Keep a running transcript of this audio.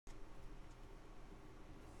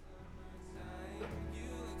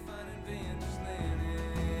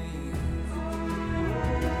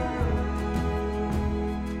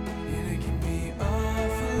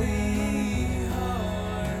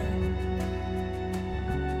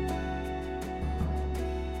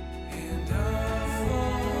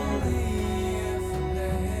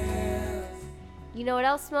know what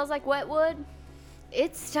else smells like wet wood?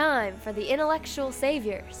 It's time for the Intellectual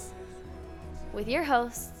Saviors with your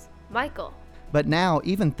hosts, Michael. But now,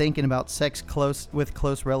 even thinking about sex with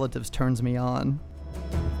close relatives turns me on.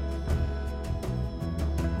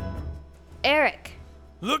 Eric.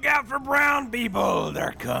 Look out for brown people,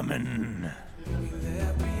 they're coming.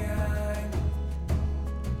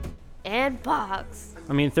 And Boggs.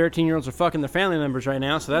 I mean, 13-year-olds are fucking their family members right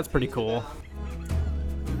now, so that's pretty cool.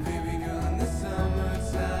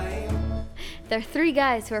 They're three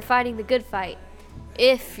guys who are fighting the good fight.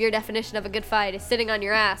 If your definition of a good fight is sitting on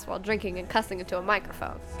your ass while drinking and cussing into a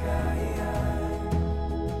microphone.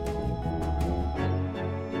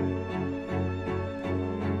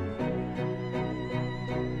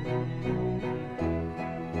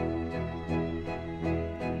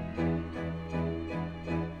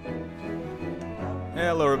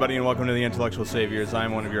 Hello, everybody, and welcome to the Intellectual Saviors.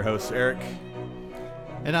 I'm one of your hosts, Eric.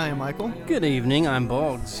 And I am Michael. Good evening, I'm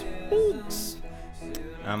Boggs.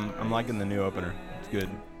 I'm liking the new opener. It's good.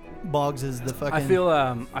 Boggs is the fucking...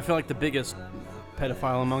 I feel like the biggest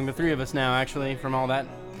pedophile among the three of us now, actually, from all that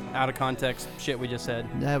out of context shit we just said.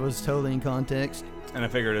 That was totally in context. And I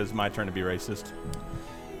figured it was my turn to be racist.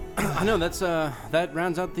 I know, that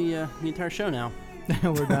rounds out the entire show now.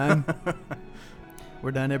 We're done.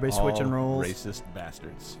 We're done. Everybody switching roles. Racist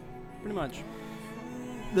bastards. Pretty much.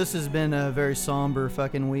 This has been a very somber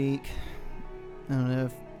fucking week. I don't know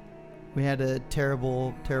if we had a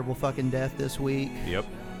terrible, terrible fucking death this week. Yep.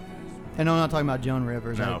 And I'm not talking about Joan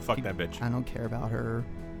Rivers. No, fuck that bitch. I don't care about her.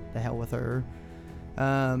 The hell with her.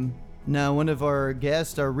 No, one of our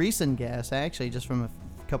guests, our recent guests, actually, just from a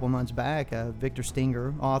couple months back, Victor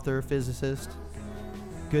Stenger, author, physicist,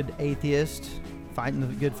 good atheist, fighting the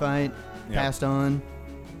good fight, passed on.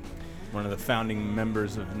 One of the founding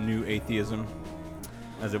members of New Atheism,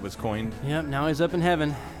 as it was coined. Yep, now he's up in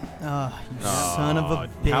heaven. Oh, you son of a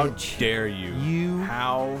bitch. How dare you?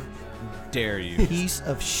 How dare you? Piece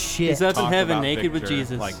of shit. He's up in Talk heaven about naked with Victor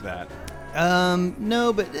Jesus. like that.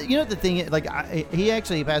 No, but you know the thing, like he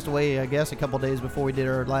actually passed away, I guess, a couple days before we did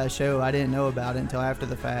our last show. I didn't know about it until after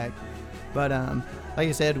the fact. But like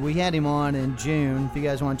I said, we had him on in June. If you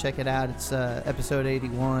guys want to check it out, it's episode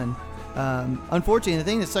 81. Unfortunately, the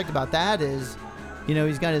thing that sucked about that is, you know,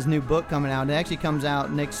 he's got his new book coming out. It actually comes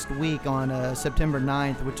out next week on September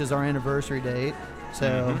 9th, which is our anniversary date.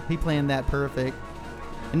 So he planned that perfect.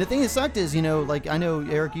 And the thing that sucked is, you know, like I know,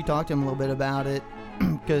 Eric, you talked to him a little bit about it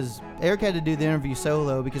because Eric had to do the interview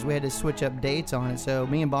solo because we had to switch up dates on it. So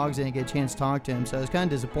me and Boggs didn't get a chance to talk to him. So I was kind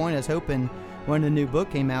of disappointed. I was hoping when the new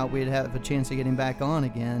book came out, we'd have a chance to get him back on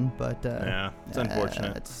again. But yeah, it's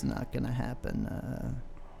unfortunate. It's not going to happen.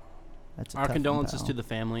 That's Our condolences to the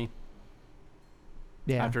family.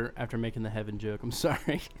 Yeah. After making the heaven joke, I'm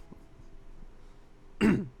sorry.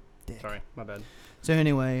 Sorry, my bad. So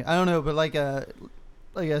anyway, I don't know, but like I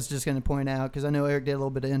was just going to point out, because I know Eric did a little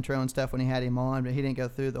bit of intro and stuff when he had him on, but he didn't go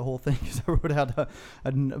through the whole thing because I wrote out a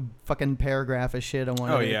fucking paragraph of shit on one.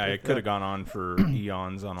 Oh yeah, it could have gone on for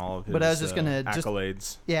eons on all of his but I was just gonna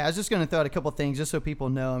accolades. I was just going to throw out a couple things just so people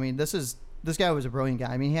know. I mean, this guy was a brilliant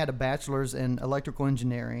guy. I mean, he had a bachelor's in electrical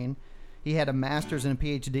engineering. He had a master's and a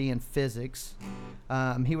PhD in physics.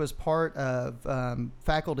 He was part of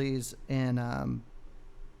faculties in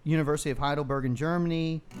University of Heidelberg in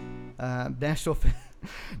Germany,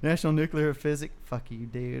 National Nuclear Physics,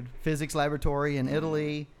 Physics Laboratory in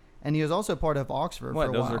Italy, and he was also part of Oxford for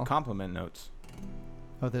a while. Those are compliment notes.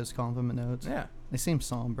 Oh, those compliment notes? Yeah. They seem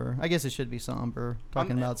somber. I guess it should be somber,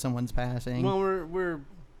 talking about someone's passing. Well, we're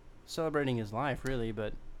celebrating his life, really,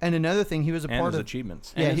 but... And another thing, he was a and part his of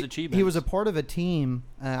achievements. Yeah, and his achievements. He was a part of a team.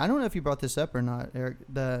 I don't know if you brought this up or not, Eric.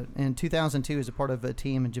 In 2002, he was a part of a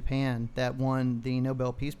team in Japan that won the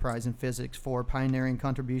Nobel Peace Prize in physics for pioneering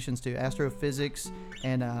contributions to astrophysics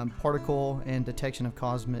and particle and detection of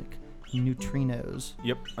cosmic neutrinos.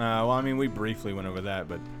 Yep. Well, I mean, we briefly went over that,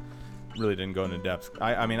 but really didn't go into depth.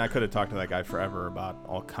 I mean, I could have talked to that guy forever about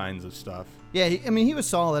all kinds of stuff. Yeah, he was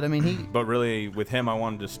solid. I mean, he... But really, with him, I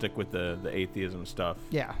wanted to stick with the atheism stuff.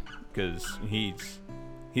 Yeah. Because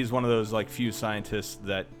he's one of those, like, few scientists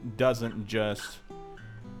that doesn't just,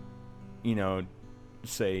 you know,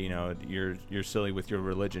 say, you know, you're silly with your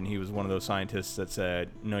religion. He was one of those scientists that said,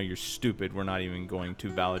 no, you're stupid. We're not even going to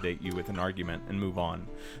validate you with an argument and move on.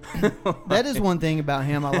 That is one thing about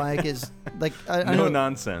him I like is, like... I know,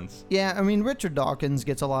 nonsense. Yeah, I mean, Richard Dawkins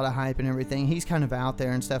gets a lot of hype and everything. He's kind of out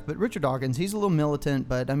there and stuff. But Richard Dawkins, he's a little militant,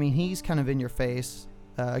 but, I mean, he's kind of in your face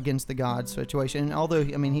against the God situation. And although,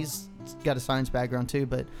 I mean, he's got a science background too,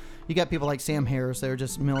 but you got people like Sam Harris that are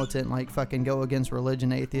just militant, like fucking go against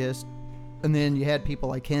religion, atheist. And then you had people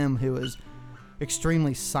like him who was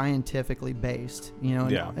extremely scientifically based, you know,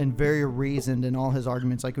 and, Yeah. and very reasoned in all his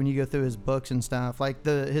arguments. Like when you go through his books and stuff, like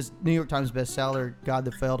his New York Times bestseller, God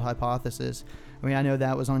the Failed Hypothesis. I mean, I know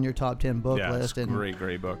that was on your top 10 book Yeah, list. it's a And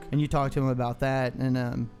great book. And you talked to him about that.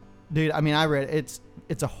 And, dude, I mean, I read it.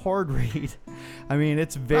 It's a hard read. I mean,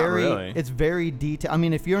 it's very detailed. I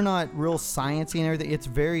mean, if you're not real sciencey and everything, it's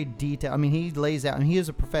very detailed. I mean, he lays out, and he is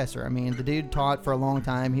a professor. I mean, the dude taught for a long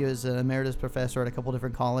time. He was an emeritus professor at a couple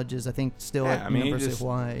different colleges. I think still at University of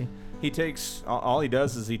Hawaii. He takes, all he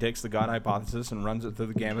does is he takes the God hypothesis and runs it through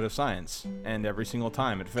the gambit of science. And every single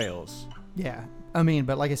time it fails. Yeah. I mean,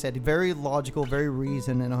 but like I said, very logical, very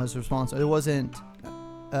reasoned in his response. It wasn't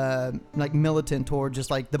like militant toward just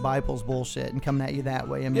like the Bible's bullshit and coming at you that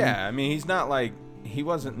way. I mean, yeah, I mean, he's not like, he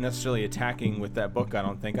wasn't necessarily attacking with that book, I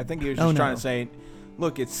don't think. I think he was just trying to say,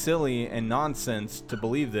 look, it's silly and nonsense to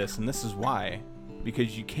believe this, and this is why.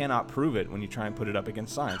 Because you cannot prove it when you try and put it up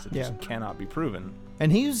against science. It just cannot be proven.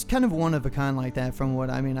 And he's kind of one of a kind like that from what,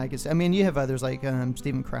 I mean, I guess. I mean, you have others like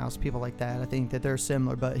Stephen Krauss, people like that. I think that they're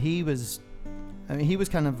similar, but he was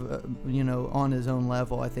kind of, you know, on his own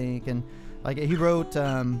level, I think. And like he wrote,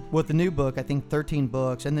 with the new book, I think 13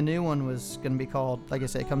 books. And the new one was going to be called, like I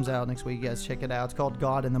said, it comes out next week. You guys check it out. It's called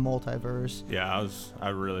God in the Multiverse. Yeah, I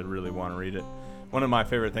really, really want to read it. One of my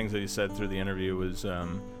favorite things that he said through the interview was,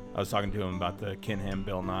 I was talking to him about the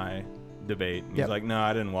Kinham-Bill Nye debate. And he's like, no,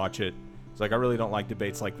 I didn't watch it. It's like, I really don't like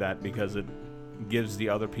debates like that because it gives the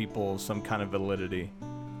other people some kind of validity.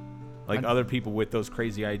 Like other people with those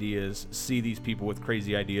crazy ideas see these people with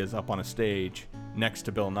crazy ideas up on a stage next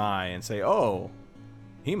to Bill Nye and say, oh,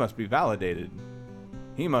 he must be validated.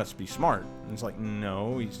 He must be smart. And it's like,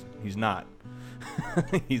 no, he's not.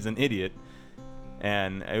 He's an idiot.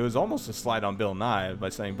 And it was almost a slide on Bill Nye by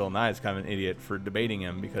saying Bill Nye is kind of an idiot for debating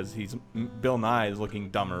him because Bill Nye is looking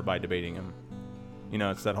dumber by debating him. You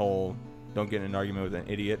know, it's that whole don't get in an argument with an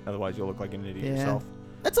idiot, otherwise you'll look like an idiot yourself.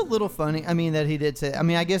 That's a little funny. I mean, that he did say. I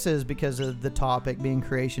mean, I guess it was because of the topic being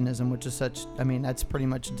creationism, which is such. I mean, that's pretty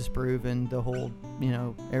much disproven. The whole, you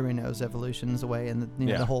know, everybody knows evolution is the way, and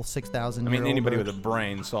the whole 6,000. I mean, anybody with a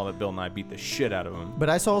brain saw that Bill Nye beat the shit out of him. But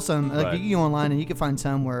I saw some. Like, you can go online and you can find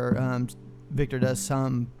some where Victor does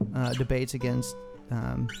some debates against,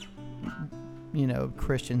 you know,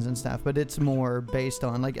 Christians and stuff. But it's more based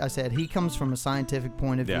on, like I said, he comes from a scientific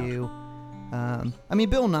point of view. I mean,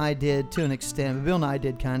 Bill Nye did to an extent, but Bill Nye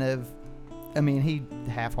did kind of, I mean, he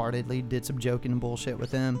half-heartedly did some joking and bullshit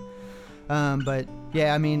with him. But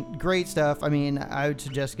yeah, I mean, great stuff. I mean, I would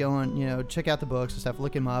suggest going, you know, check out the books and stuff,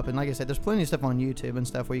 look him up. And like I said, there's plenty of stuff on YouTube and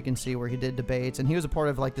stuff where you can see where he did debates. And he was a part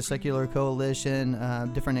of like the Secular Coalition,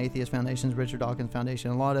 different atheist foundations, Richard Dawkins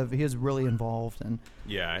Foundation. He was really involved and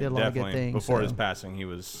did a lot of good things. Before his passing, he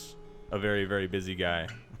was a very, very busy guy.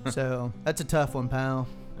 So that's a tough one, pal.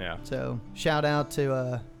 Yeah. So shout out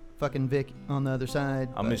to fucking Vic on the other side.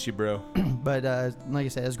 I'll miss you, bro. But like I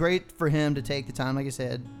said, it's great for him to take the time. Like I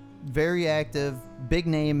said, very active, big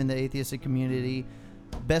name in the atheistic community,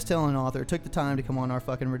 best-selling author. Took the time to come on our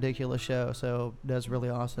fucking ridiculous show. So that's really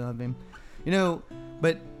awesome of him. You know,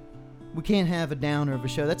 but we can't have a downer of a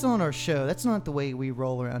show. That's not our show. That's not the way we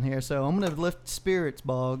roll around here. So I'm going to lift spirits,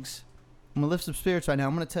 Boggs. I'm going to lift some spirits right now.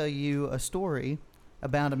 I'm going to tell you a story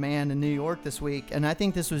about a man in New York this week, and I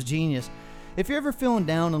think this was genius. If you're ever feeling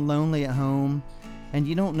down and lonely at home and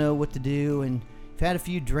you don't know what to do and you've had a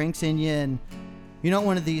few drinks in you and you're not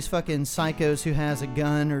one of these fucking psychos who has a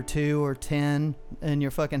gun or 2 or 10 in your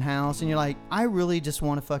fucking house and you're like, I really just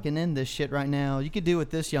want to fucking end this shit right now, you could do what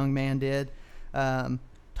this young man did.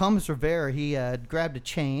 Thomas Rivera, he grabbed a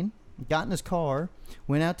chain, got in his car,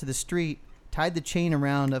 went out to the street, tied the chain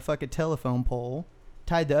around a fucking telephone pole,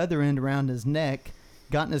 tied the other end around his neck,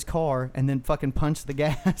 got in his car, and then fucking punched the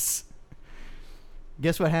gas.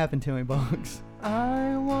 Guess what happened to him, Boggs?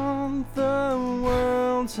 I want the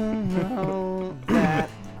world to know that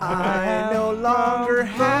I no longer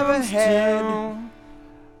have a head.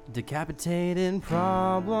 Decapitated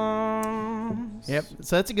problems. Yep.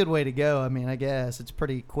 So that's a good way to go. I mean, I guess it's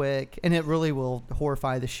pretty quick, and it really will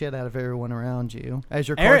horrify the shit out of everyone around you as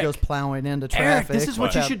your car goes plowing into traffic. Eric, this is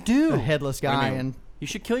what you should do. A headless guy, and you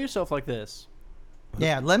should kill yourself like this.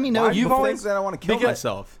 Yeah, let me know. Why you've always that I want to kill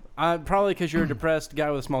myself. Probably because you're a depressed guy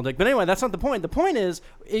with a small dick. But anyway, that's not the point. The point is,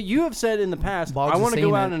 you have said in the past, Boggs I want to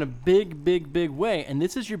go out in a big, big, big way, and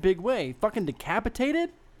this is your big way. Fucking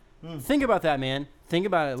decapitated? Think about that, man. Think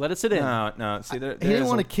about it. Let it sit in. No. See, he didn't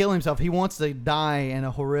want to kill himself. He wants to die in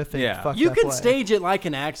a horrific, fucked up way. You can stage it like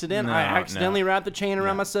an accident. I accidentally wrap the chain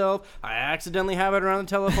around myself. I accidentally have it around the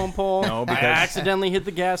telephone pole. I accidentally hit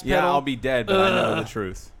the gas pedal. Yeah, I'll be dead, but I know the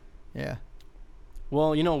truth. Yeah.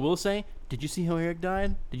 Well, you know what we'll say? Did you see how Eric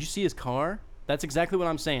died? Did you see his car? That's exactly what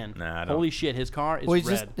I'm saying. Nah, I don't. Holy shit, his car is Well,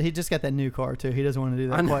 red. he just got that new car too. He doesn't want to do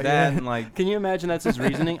that I know quite That yet. and like Can you imagine that's his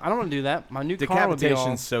reasoning? I don't want to do that. My new car would be all...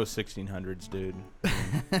 decapitation's so 1600s, dude.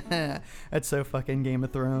 That's so fucking Game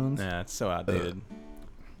of Thrones. Nah, it's so outdated.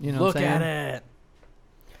 You know Look what I'm saying? at it.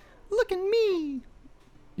 Look at me.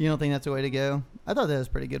 You don't think that's the way to go? I thought that was a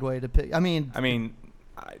pretty good way to pick. I mean,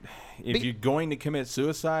 If you're going to commit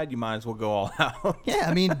suicide, you might as well go all out. yeah.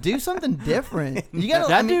 I mean, do something different. You gotta.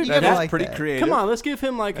 That I mean, dude- you gotta That's like pretty that. creative. Come on, let's give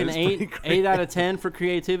him like That an is pretty 8 out of 10 for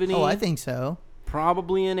creativity. Oh, I think so.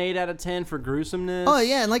 Probably an 8 out of 10 for gruesomeness. Oh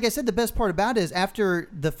yeah, and like I said, the best part about it is after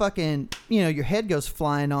the fucking, your head goes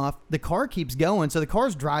flying off, the car keeps going. So the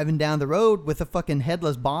car's driving down the road with a fucking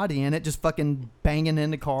headless body in it, just fucking banging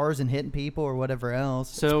into cars and hitting people or whatever else.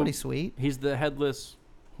 So it's pretty sweet. He's the headless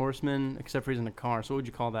horseman, except for he's in a car. So what would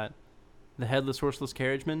you call that? The headless horseless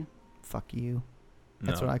carriageman? Fuck you.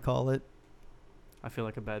 That's No. what I call it. I feel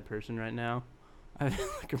like a bad person right now. I feel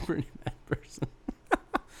like a pretty bad person.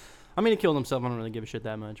 I mean, he killed himself. I don't really give a shit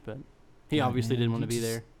that much, but he Yeah, obviously man, didn't want you to be just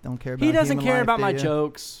there. Don't care about He doesn't human care life, about do my ya?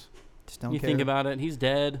 jokes. Just don't You care. think about it. He's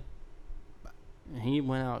dead. He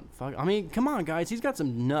went out. Fuck. I mean, come on, guys. He's got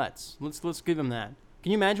some nuts. Let's give him that.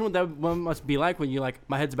 Can you imagine what that one must be like when you like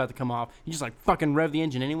my head's about to come off? You just like fucking rev the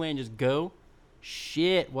engine anyway and just go.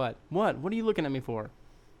 Shit. What? What are you looking at me for?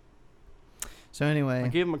 So anyway, I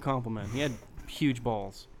gave him a compliment. He had huge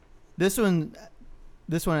balls. this one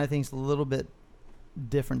I think is a little bit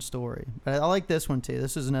different story, but I like this one too.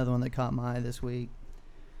 This is another one that caught my eye this week.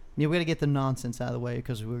 Yeah, we got to get the nonsense out of the way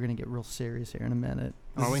because we're gonna get real serious here in a minute.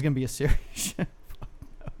 This Are we? is gonna be a serious show.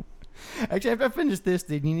 Actually, after I finish this,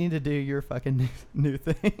 dude, you need to do your fucking new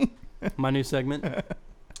thing. My new segment.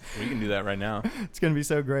 We can do that right now. It's gonna be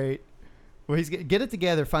so great. Well, get it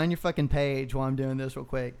together. Find your fucking page while I'm doing this real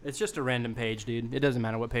quick. It's just a random page, dude. It doesn't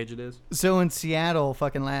matter what page it is. So in Seattle,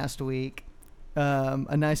 fucking last week,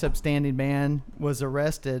 a nice upstanding man was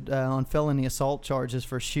arrested on felony assault charges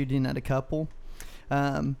for shooting at a couple.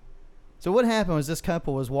 So what happened was this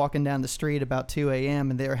couple was walking down the street about 2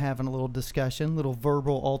 a.m. and they were having a little discussion, little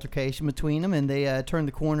verbal altercation between them, and they turned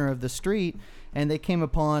the corner of the street and they came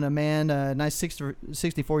upon a man, a nice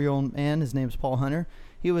 64-year-old man. His name's Paul Hunter.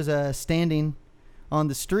 He was standing on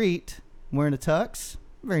the street wearing a tux,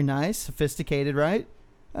 very nice, sophisticated, right?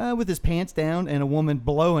 With his pants down and a woman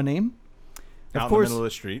blowing him. Out in the middle of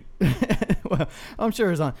the street. Well, I'm sure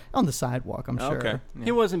it was on the sidewalk, I'm sure. Okay. Yeah.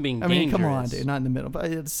 He wasn't being I dangerous. mean, come on, dude. Not in the middle, but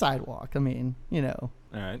it's sidewalk. I mean, All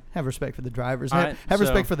right. have respect for the drivers. All Have, right, have so-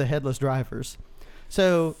 respect for the headless drivers.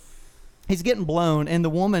 So he's getting blown, and the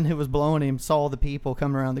woman who was blowing him saw the people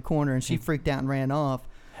coming around the corner, and she freaked out and ran off.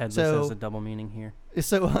 Headless So- has a double meaning here.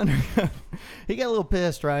 So Hunter, he got a little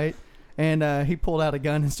pissed, right? And he pulled out a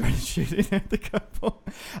gun and started shooting at the couple.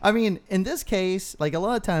 I mean, in this case, like a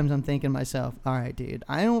lot of times I'm thinking to myself, all right, dude,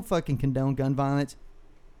 I don't fucking condone gun violence.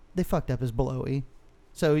 They fucked up his blowy.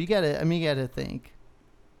 So you gotta think.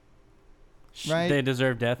 Right? They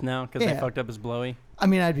deserve death now because they Yeah. fucked up his blowy. I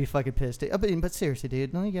mean, I'd be fucking pissed. But seriously,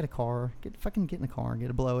 dude, no, you get a car. Get in the car and get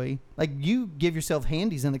a blowy. Like, you give yourself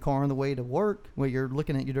handies in the car on the way to work where you're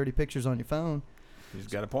looking at your dirty pictures on your phone. He's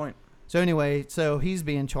got a point. So anyway, he's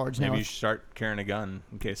being charged now. Maybe you should start carrying a gun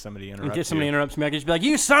in case somebody interrupts In case somebody you. interrupts me, I can just be like,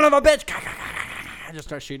 "You son of a bitch!" Just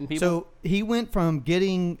start shooting people. So he went from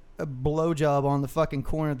getting a blowjob on the fucking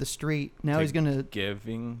corner of the street. Now To he's gonna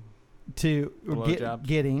Giving.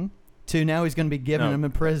 getting to now he's gonna be giving No, him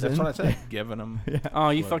in prison. That's what I said. Giving them. oh,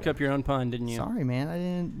 you Blowjob. fucked up your own pun, didn't you? Sorry, man. I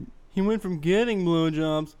didn't. He went from getting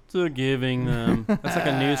blowjobs to giving them. That's like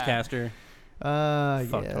a newscaster.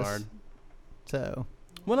 Fucked yes. hard. So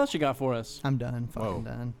What else you got for us? I'm done. Fucking Whoa.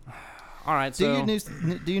 done. All right, Do so your new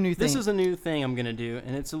thing. this is a new thing I'm gonna do,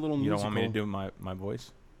 and it's a little You musical. don't want me to do my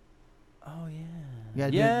voice? Oh yeah. You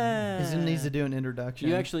gotta Yeah. He needs to do an introduction.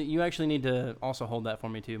 You actually need to also hold that for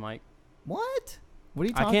me too, Mike. What? What are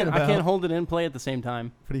you talking about? I can't hold it and play at the same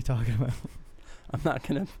time. What are you talking about?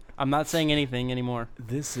 I'm not saying anything anymore.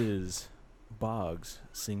 This is Boggs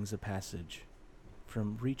sings a passage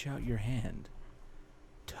from Reach Out Your Hand,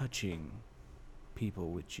 touching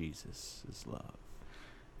people with Jesus' love.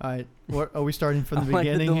 All right. What are we starting from the I like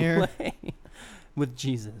beginning here? delay. With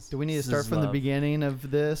Jesus. Do we need to This start is from the love. beginning of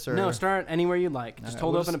this, or No, start anywhere you'd like. Just Alright,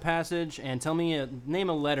 hold we'll open just- a passage and tell me name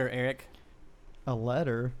a letter, Eric. a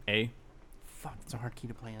letter? A. Fuck, it's a hard key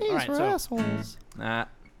to play in. A's All right, for so assholes. Nah.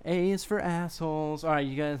 A is for assholes. All right,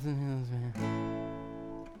 you guys.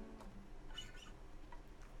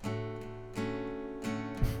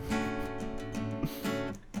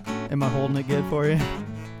 Am I holding it good for you?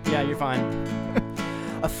 Yeah, you're fine.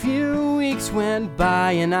 A few weeks went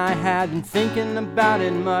by and I had been thinking about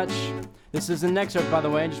it much. This is an excerpt, by the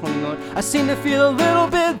way. I just want to know. I seem to feel a little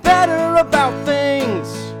bit better about things.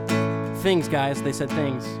 Things, guys. They said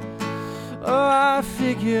things. Oh, I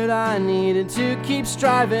figured I needed to keep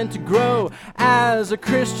striving to grow as a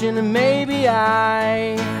Christian, and maybe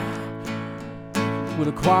I would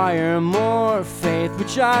acquire more faith,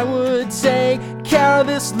 which I would take care of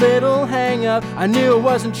this little hang-up. I knew it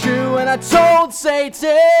wasn't true, and I told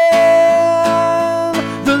Satan,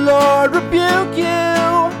 the Lord rebuke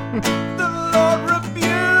you. The Lord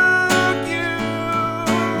rebuke you.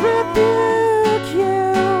 Rebuke you.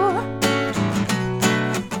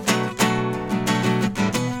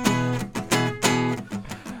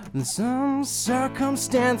 And some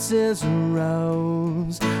circumstances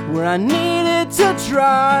arose where I needed to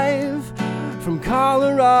drive from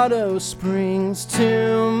Colorado Springs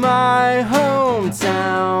to my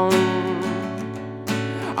hometown.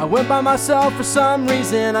 I went by myself for some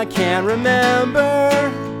reason I can't remember.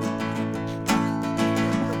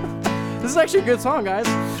 This is actually a good song, guys.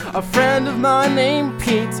 A friend of mine named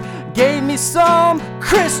Pete gave me some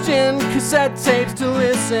Christian cassette tapes to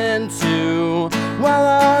listen to while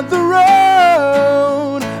on the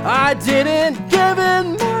road. I didn't give it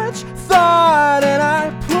much thought, and I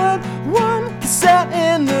put one cassette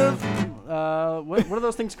in the what are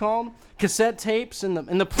those things called? Cassette tapes in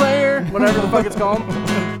the player, whatever the fuck it's called.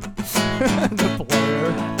 The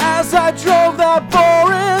player. As I drove that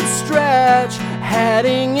boring stretch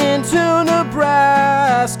heading into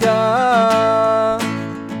Nebraska.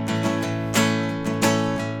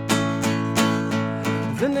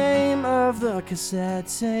 The name of the cassette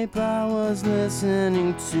tape I was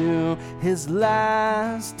listening to, his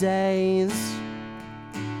last days.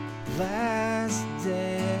 Last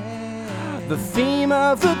day. The theme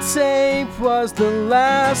of the tape was the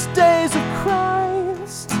last days of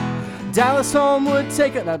Christ. Dallas Holm would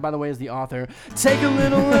take it, that by the way is the author, take a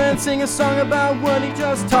little and sing a song about what he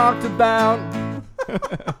just talked about.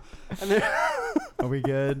 And then Are we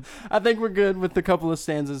good? I think we're good with a couple of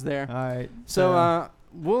stanzas there. All right. So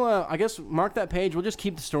we'll, I guess, mark that page. We'll just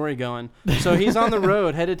keep the story going. So he's on the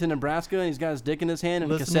road, headed to Nebraska, and he's got his dick in his hand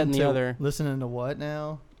and a cassette in the other. Listening to what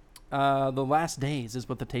now? The Last Days is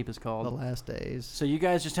what the tape is called. The Last Days. So you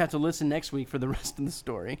guys just have to listen next week for the rest of the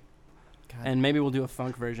story. God. And maybe we'll do a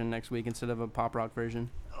funk version next week instead of a pop rock version.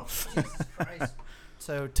 Oh, Jesus Christ.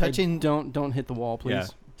 So Hey, touching don't hit the wall, please. Yeah.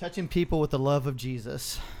 touching people with the love of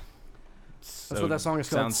Jesus. That's what that song is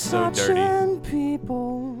called. Sounds so dirty. Touching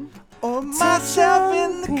people. Or myself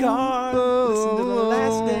in the car, listen to the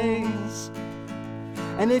last days.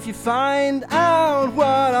 And if you find out what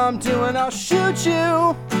I'm doing, I'll shoot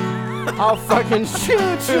you. I'll fucking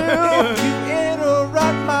shoot you. You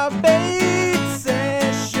interrupt my bait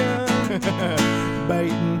session.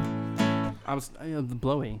 Baiting. I was the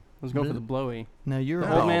blowy. I was going for the blowy. No, you're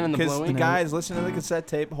The old man and the Because blowy? the guy's listening to the cassette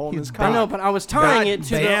tape holding his cock. I know, but I was tying God it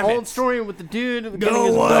to the damn old it. story with the dude getting Go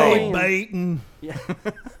his away, blowy. baiting. Yeah.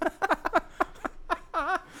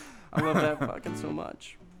 I love that fucking so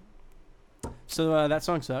much. So that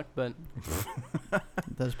song sucked, but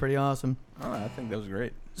That's pretty awesome. Oh, I think that was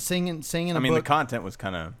great. Singing I a mean, the book. content was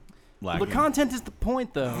kind of lacking. the content is the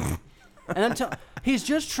point, though. And he's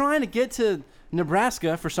just trying to get to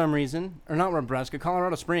Nebraska for some reason, or not Nebraska,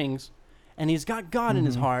 Colorado Springs, and he's got God in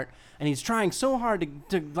his heart, and he's trying so hard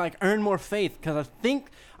to like earn more faith. Because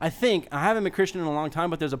I think I haven't been Christian in a long time,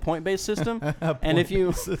 but there's a point-based system, and if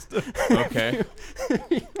you Okay.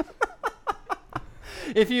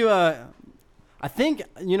 if you I think,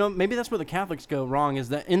 maybe that's where the Catholics go wrong, is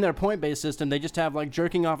that in their point-based system, they just have, like,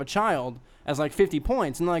 jerking off a child as, like, 50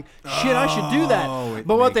 points. And, like, shit, I should do that.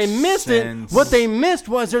 But what they missed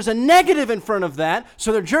was there's a negative in front of that.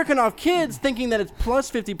 So they're jerking off kids thinking that it's plus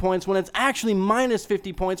 50 points when it's actually minus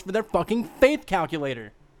 50 points for their fucking faith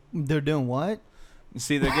calculator. They're doing what?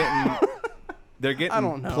 See, they're getting I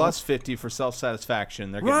don't know. plus 50 for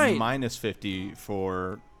self-satisfaction. They're getting Right. minus 50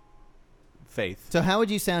 for faith. So how would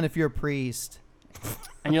you sound if you're a priest?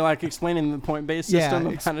 And you're, like, explaining the point-based Yeah, system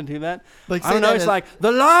of how to do that. Like, I don't say know. that It's as- like,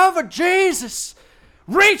 the love of Jesus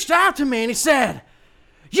reached out to me and he said,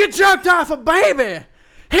 you jerked off a baby.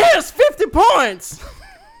 Here's 50 points.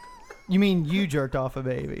 You mean you jerked off a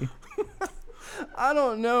baby? I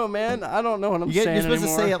don't know, man. I don't know what I'm You're saying supposed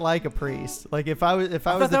anymore. to say it like a priest. Like if I was I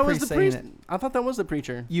thought the that priest was the saying priest. it, I thought that was the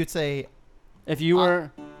preacher. you'd say, If you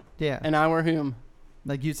were yeah. and I were whom?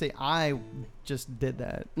 Like you'd say, I just did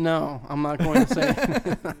that. No, I'm not going to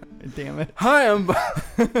say. Damn it. Hi,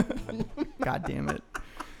 God damn it.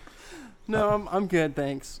 No, I'm good,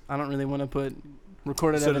 thanks. I don't really want to put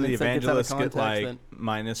recorded So do the evidence that gets out of evangelists get context. like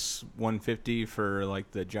minus 150 for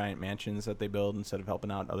like the giant mansions that they build instead of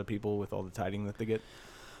helping out other people with all the tiding that they get?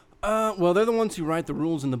 Well, they're the ones who write the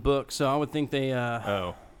rules in the book, so I would think they.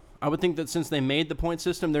 Oh. I would think that since they made the point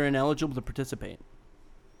system, they're ineligible to participate.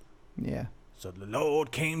 Yeah. So the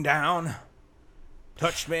Lord came down,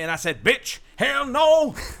 touched me, and I said, "Bitch, hell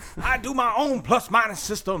no! I do my own plus minus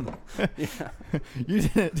system." You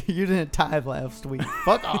didn't tithe last week.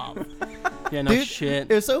 Fuck off. Yeah, no Dude,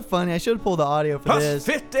 shit. It was so funny. I should have pulled the audio for Plus this.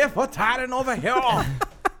 50 for tithing over here.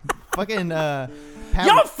 Fucking Pat,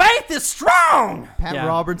 Your faith is strong. Pat Yeah.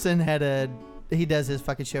 Robertson he does his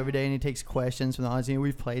fucking show every day, and he takes questions from the audience.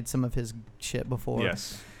 We've played some of his shit before.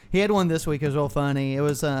 Yes. He had one this week. It was real funny. It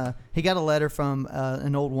was he got a letter from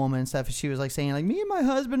an old woman and stuff. And she was like saying like, me and my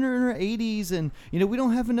husband are in our 80s, and we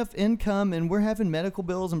don't have enough income, and we're having medical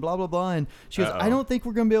bills and blah blah blah. And she goes, I don't think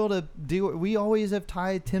we're gonna be able to do it. We always have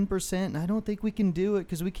tithe 10%, and I don't think we can do it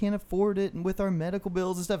because we can't afford it, and with our medical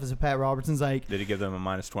bills and stuff. And so Pat Robertson's like, Did he give them a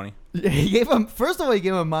minus 20? he gave him first of all he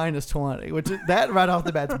gave him a minus 20, which that right off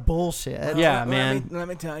the bat's bullshit. Yeah, man. Let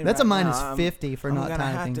me tell you. That's right a minus now, 50 for not I'm gonna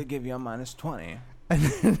have tithing. to give you a minus 20. And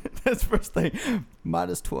then that's first thing,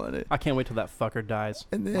 minus 20. I can't wait till that fucker dies.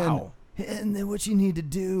 And then, Wow. and then what you need to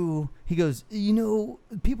do, he goes,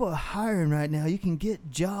 people are hiring right now. You can get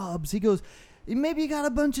jobs. He goes, maybe you got a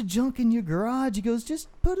bunch of junk in your garage. He goes, just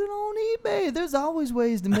put it on eBay. There's always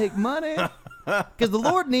ways to make money. Because the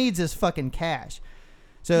Lord needs his fucking cash.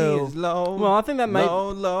 So, He is low. Well, I think that might.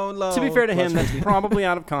 Low. To be fair to him, Plus that's 50. probably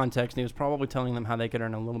out of context. And he was probably telling them how they could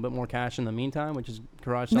earn a little bit more cash in the meantime, which is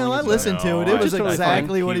garage selling. no, I is- listened to it. No, It was I just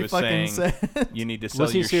exactly think what he he was fucking saying- said. You need to sell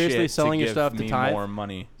Was he your seriously shit selling to your give stuff to me tithe? more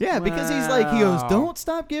money. Yeah, because he's like, he goes, Wow. don't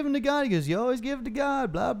stop giving to God. He goes, you always give to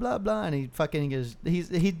God, blah, blah, blah. And he goes,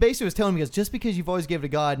 he basically was telling me, he goes, just because you've always given to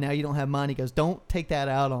God, now you don't have money. He goes, don't take that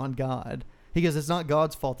out on God. He goes, it's not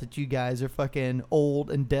God's fault that you guys are fucking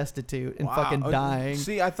old and destitute and Wow. fucking dying.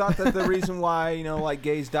 See, I thought that the reason why, like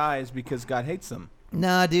gays die is because God hates them.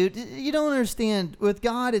 Nah, dude, you don't understand. With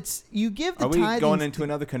God, it's, you give the Are we tithing. going into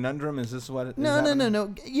another conundrum? Is this what it is?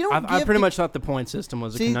 No. You don't I give pretty the- much thought the point system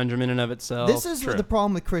was a See, conundrum in and of itself. This is True. the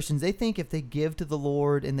problem with Christians. They think if they give to the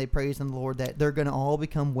Lord and they praise in the Lord that they're going to all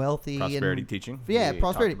become wealthy. Prosperity and, teaching? Yeah, We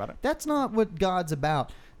prosperity. talked about it. That's not what God's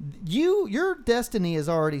about. Your destiny is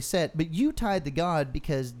already set, but you tied to God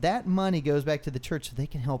because that money goes back to the church so they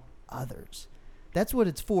can help others. That's what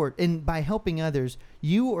it's for. And by helping others,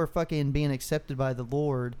 you are fucking being accepted by the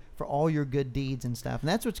Lord for all your good deeds and stuff. And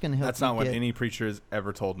that's what's going to help That's you not what get. any preacher has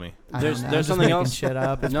ever told me. I There's- don't know. I'm there's just something making else. shit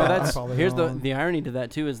up. It's No, probably- that's I'm probably here's wrong. the irony to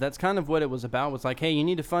that too is that's kind of what it was about. Was like, hey, you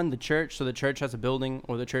need to fund the church so the church has a building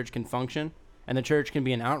or the church can function and the church can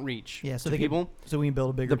be an outreach Yeah, so to they people. so we can build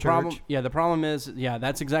a bigger The problem, church. the problem is,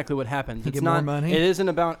 that's exactly what happens. You It's get more not. money? It isn't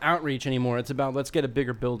about outreach anymore. It's about let's get a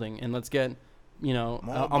bigger building and let's get More a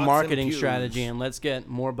butts and marketing pews. strategy and let's get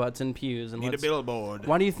more butts and pews and Need a let's. billboard.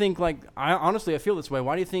 Why do you think I feel this way?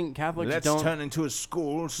 Why do you think Catholics Let's don't? turn into a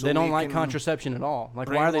school so They don't we like can contraception at all. Like,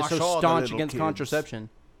 why are they so brainwash all the staunch little against kids. contraception?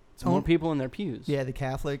 It's Oh. more people in their pews. Yeah, the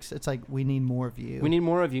Catholics. It's like we need more of you. We need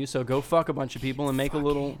more of you, so go fuck a bunch of people and make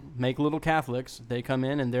little Catholics. They come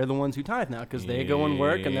in and they're the ones who tithe now because they go and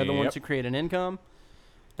work and they're the ones Yep. who create an income.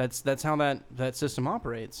 That's how that system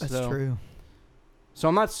operates. That's so, true. So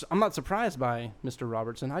I'm not surprised by Mr.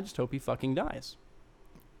 Robertson. I just hope he fucking dies.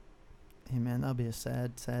 Hey man, that'll be a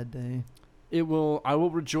sad, sad day. I will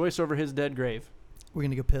rejoice over his dead grave. We're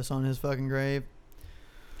gonna go piss on his fucking grave.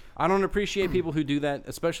 I don't appreciate people who do that,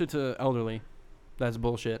 especially to elderly. That's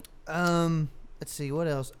bullshit. Let's see what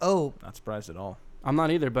else. Oh, Not surprised at all. I'm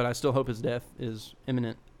not either, but I still hope his death is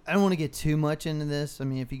imminent. I don't want to get too much into this. I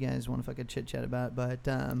mean, if you guys want to fucking chit chat about it, but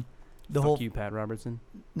the Fuck whole you, Pat Robertson.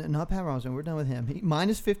 not Pat Robertson. We're done with him.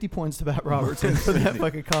 Minus 50 points to Pat Robertson for that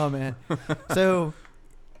fucking comment. So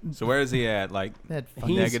So where is he at? Like that He's-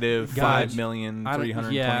 fucking, negative God,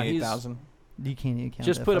 5,328,000. you can't even count.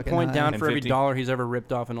 Just that put a fucking point high. down And for every 50. dollar he's ever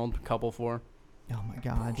ripped off an old couple for. Oh my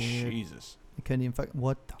god, dude! Jesus. I couldn't even fuck.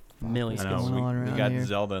 What the fuck Millions. is I know. going on We around got here?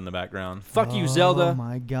 Zelda in the background. Fuck you, Oh Zelda.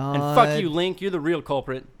 my god! And fuck you, Link. You're the real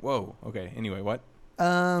culprit. Whoa. Okay. Anyway, what?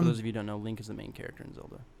 For those of you who don't know, Link is the main character in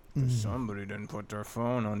Zelda. Somebody didn't put their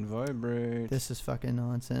phone on vibrate. This is fucking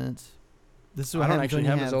nonsense. This is I what don't happens actually when you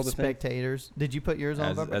have a have Zelda thing. spectators. Did you put yours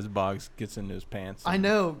on? As Boggs gets into his pants. I and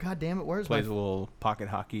know. God damn it. Where's Plays my a little pocket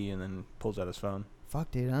hockey and then pulls out his phone.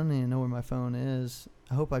 fuck, dude? I don't even know where my phone is.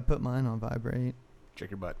 I hope I put mine on vibrate.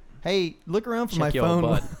 Check your butt. Hey, look around for Check my your phone.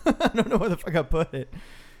 butt. I don't know where the fuck I put it.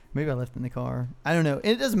 Maybe I left it in the car. I don't know.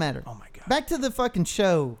 It doesn't matter. Oh my god. Back to the fucking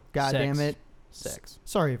show. God damn it. Sex.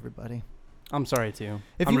 Sorry, everybody. I'm sorry, too.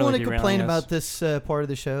 If I'm you really want to complain derailing us. about this part of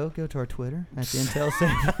the show, go to our Twitter at the Intel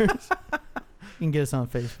Saviors. You can get us on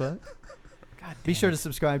Facebook. Be sure to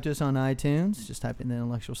subscribe to us on iTunes. Just type in the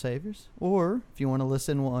Intellectual Saviors. Or if you want to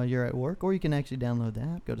listen while you're at work, or you can actually download the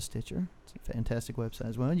app, go to Stitcher. It's a fantastic website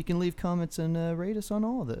as well. You can leave comments and rate us on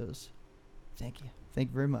all of those. Thank you. Thank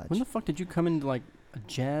you very much. When the fuck did you come into like a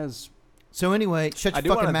jazz? So anyway, shut I your do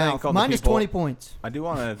fucking wanna thank mouth. all the Minus people- 20 points. I do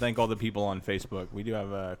want to thank all the people on Facebook. We do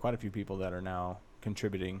have quite a few people that are now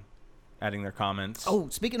contributing, adding their comments. Oh,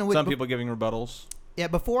 speaking of which, Some people giving rebuttals. yeah,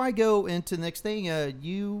 before I go into the next thing,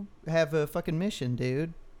 you have a fucking mission,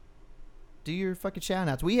 dude. Do your fucking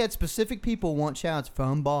shout-outs. We had specific people want shout-outs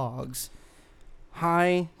from Boggs.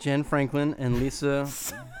 Hi, Jen Franklin and Lisa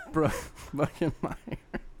Buckenmeyer.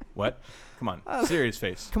 What? Come on, serious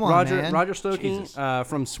face. Come on, Roger man. Roger Stokey Jesus.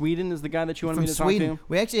 from Sweden is the guy that you wanted From me to Sweden. talk to.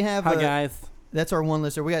 We actually have Hi guys. that's our one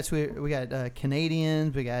listener. We got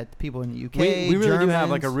Canadians, we got people in the UK. We really do have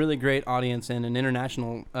like a Germans. really great audience and an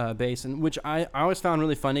international base, and which I always found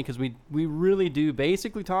really funny because we really do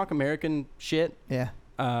basically talk American shit Yeah.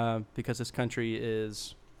 because this country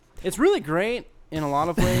it's really great in a lot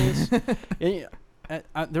of ways.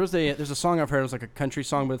 There's a song I've heard. It was like a country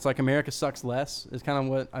song, but it's like America sucks less. Is kind of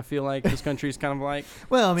what I feel like this country is kind of like.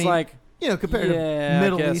 Well, I It's mean, like compared yeah, to I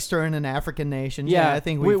Middle guess. Eastern and African nations, yeah, I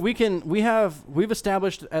think we've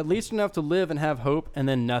established at least enough to live and have hope, and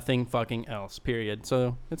then nothing fucking else. Period.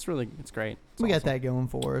 So it's great. It's we got awesome. that going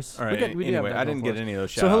for us. All right. we do have Anyway, that I going didn't for get us. any of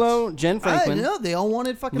those shout So hello, Jen Franklin, No, they all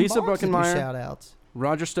wanted fucking Lisa Boggs to do Buckenmeyer. shout-outs.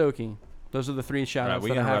 Roger Stokey. Those are the three shout outs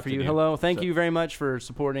we that I have for interrupted you. you. Hello, thank So- you very much for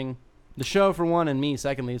supporting the show for one, and me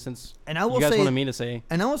secondly, since And I you will guys say, wanted me to say.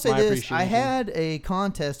 and I will say my this: I appreciation. had a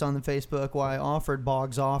contest on the Facebook where I offered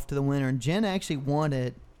Boggs off to the winner, and Jen actually won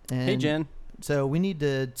it. And Hey Jen, So we need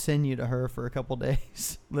to send you to her for a couple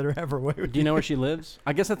days. Let her have her way with do you know where she lives?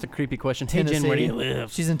 I guess that's a creepy question. Hey Tennessee. Jen, where do you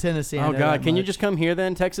live? She's in Tennessee. I Oh know God, that can you much. just come here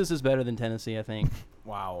then? Texas is better than Tennessee, I think.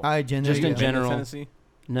 Wow. All right, Jen. There Just you in go. general. Tennessee?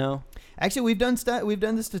 No, Actually, we've done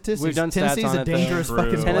the statistics. We've done stats Tennessee's on a it, though. dangerous True,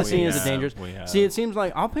 fucking Tennessee we is a have, dangerous- we have. see, it seems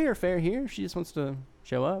like I'll pay her fare here. She just wants to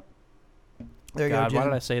show up. There you God, go, Jen. why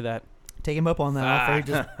did I say that? Take him up on that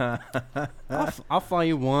offer. Just I'll fly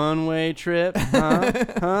you one way trip,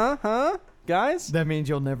 huh? Guys, that means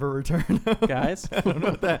you'll never return. guys. I don't know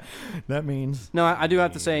what that means. No, I do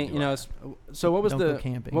have to say, you know. So what was Don't go the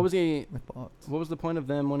camping what was the with Boggs. what was the point of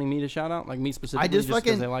them wanting me to shout out, like me specifically, I just because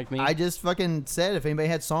fucking they like me? I just fucking said if anybody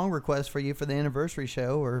had song requests for you for the anniversary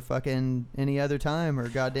show or fucking any other time or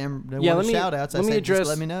goddamn they Yeah, want let me- shout outs, I let me said address- just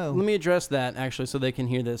let me know. Let me address that actually, so they can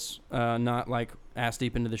hear this, not like ass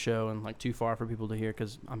deep into the show and like too far for people to hear,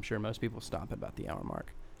 because I'm sure most people stop at about the hour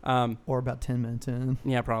mark. Or about 10 minutes in.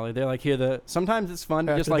 Yeah, probably. They're like, hear the. Sometimes it's fun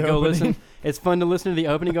to After just like the go opening. listen. It's fun to listen to the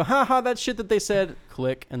opening. Go, ha, that shit that they said.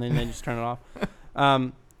 Click, and then they just turn it off.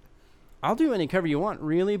 I'll do any cover you want,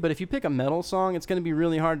 really. But if you pick a metal song, it's going to be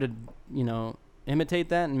really hard to, imitate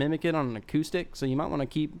that and mimic it on an acoustic. So you might want to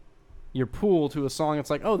keep your pool to a song. It's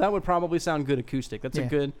like, oh, that would probably sound good acoustic. That's Yeah. a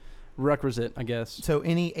good requisite, I guess. So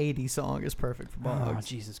any 80s song is perfect for Oh, Boggs.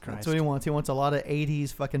 Jesus Christ! That's what he wants. He wants a lot of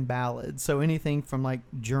 80s fucking ballads. So anything from like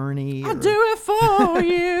Journey. I'll or- do it for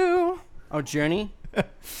you. Oh, Journey.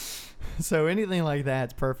 So anything like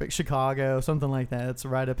that's perfect. Chicago, something like that. It's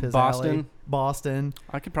right up his Boston. alley. Boston.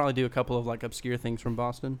 I could probably do a couple of like obscure things from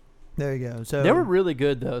Boston. There you go. So They were really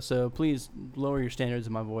good though, so please lower your standards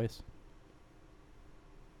of my voice.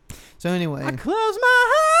 So anyway, I close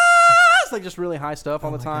my eyes, like just really high stuff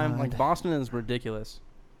all Oh the my time. God. Like Boston is ridiculous.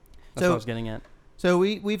 That's So- what I was getting at. So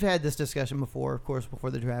we've had this discussion before, of course,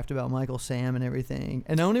 before the draft about Michael Sam and everything.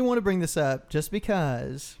 And I only want to bring this up just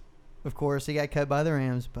because, of course, he got cut by the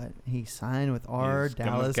Rams, but he signed with our He's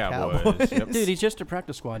coming Dallas with Cowboys, Cowboys. yep. Dude, he's just a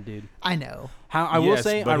practice squad dude. I know. How I will Yes,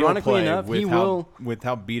 say, but he'll ironically play enough, with he how, will. with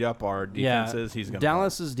how beat up our Yeah, defense is. He's gonna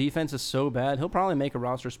Dallas's defense is so bad. He'll probably make a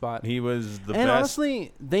roster spot. play. He was the And best.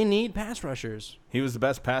 honestly, they need pass rushers. He was the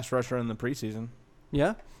best pass rusher in the preseason.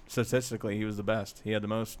 Yeah. Statistically, he was the best. He had the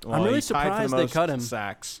most. Well, I'm really he tied for surprised the they most cut him.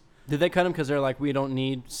 sacks. Did they cut him because they're like, we don't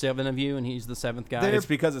need 7 of you, and he's the 7th guy? They're- It's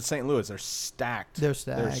because it's St. Louis. They're stacked. They're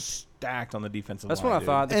They're stacked. stacked on the defensive That's line. what I dude.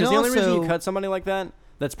 thought. And Because the only reason also- you cut somebody like that,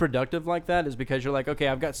 that's productive like that, is because you're like, okay,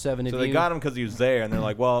 I've got 7 of So you. they got him because he was there, and they're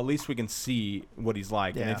like, well, at least we can see what he's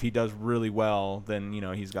like. And Yeah. if he does really well, then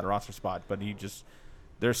he's got a roster spot. But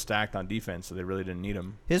they're stacked on defense, so they really didn't need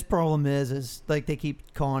him. His problem is like they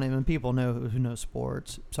keep calling him, and people know who know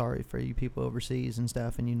sports. Sorry for you people overseas and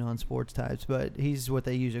stuff, and you non-sports types, but he's what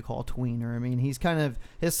they usually call tweener. I mean, he's kind of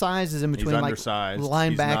his size is in between like undersized. He's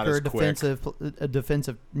not linebacker, as quick.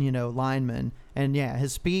 defensive lineman, and yeah,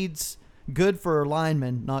 his speed's good for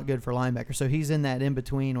lineman, not good for linebacker. So he's in that in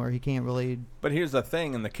between where he can't really. But here's the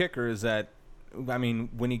thing, and the kicker is that, I mean,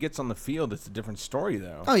 when he gets on the field, it's a different story,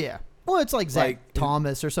 though. Oh yeah, Well, it's like Zach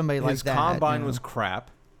Thomas or somebody like his that. combine was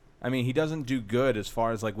crap. I mean, he doesn't do good as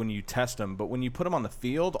far as like when you test him, but when you put him on the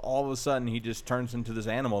field, all of a sudden he just turns into this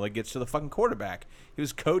animal that gets to the fucking quarterback. He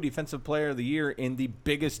was co-defensive player of the year in the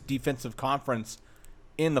biggest defensive conference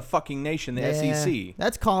in the fucking nation, the SEC.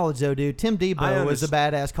 That's college though, dude. Tim Tebow was a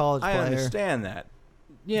badass college player. I understand that.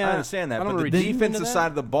 Yeah, I understand that, I don't but the really defensive side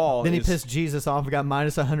of the ball Then he pissed Jesus off and got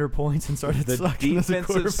minus 100 points and started the sucking as a defensive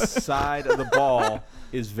quarterback. side of the ball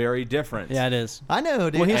is very different. Yeah, it is. I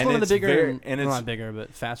know, dude. Well, he's And one of the it's bigger, and it's not bigger,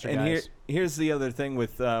 but faster and guys. here's the other thing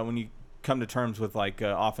with when you come to terms with like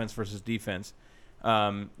offense versus defense.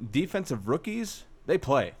 Defensive rookies, they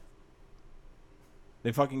play.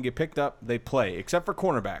 They fucking get picked up. They play, except for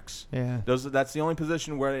cornerbacks. Yeah. That's the only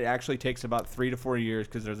position where it actually takes about 3 to 4 years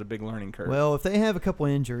because there's a big learning curve. Well, if they have a couple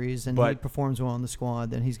injuries and he But performs well on the squad,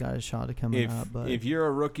 then he's got a shot at coming up. But if you're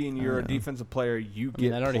a rookie and you're a know. defensive player, you I mean,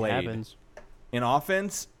 get that already played. happens. In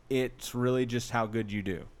offense, it's really just how good you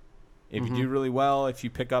do. If Mm-hmm. you do really well, if you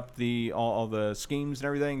pick up all the schemes and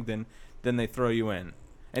everything, then they throw you in.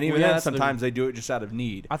 And even Well, yeah, then, that's the- sometimes they do it just out of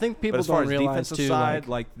need. I think But people as far don't as realize defensive too. side,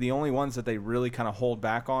 like the only ones that they really kind of hold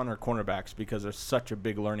back on are cornerbacks because there's such a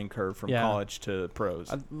big learning curve from Yeah. college to pros.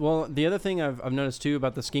 Well, the other thing I've noticed too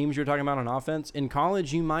about the schemes you're talking about on offense, in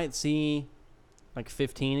college you might see like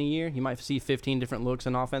 15 a year. You might see 15 different looks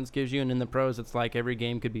an offense gives you, and in the pros it's like every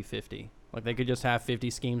game could be 50. Like they could just have 50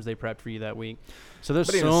 schemes they prepped for you that week. So there's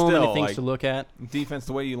But even so many still, things like, to look at. Defense,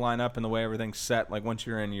 the way you line up and the way everything's set, like once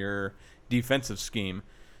you're in your defensive scheme,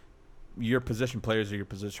 your position players are your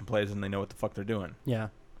position players and they know what the fuck they're doing. Yeah.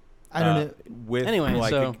 I don't know. With Anyway, like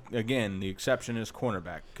so- again, the exception is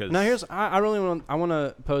cornerback. Cause Now here's I really want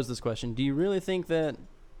to pose this question. Do you really think that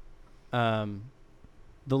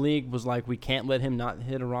the league was like, we can't let him not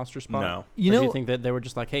hit a roster spot? No. You Or do know, you think that they were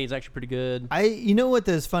just like, hey, he's actually pretty good? you know what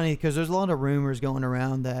is funny, because there's a lot of rumors going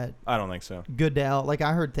around that I don't think so. Goodell, like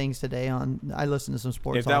I heard things today I listened to some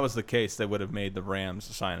sports. If talk. that was the case, they would have made the Rams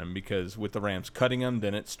sign him because with the Rams cutting him,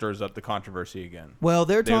 then it stirs up the controversy again. Well,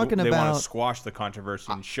 they're talking they want about. to squash the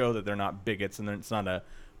controversy and show that they're not bigots and that it's not a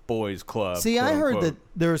boys' club. See, I heard quote, that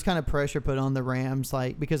there was kind of pressure put on the Rams,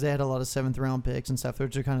 like because they had a lot of 7th round picks and stuff. They're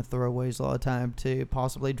just kind of throwaways a lot of time to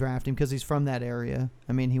possibly draft him because he's from that area.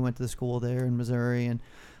 I mean, he went to the school there in Missouri, and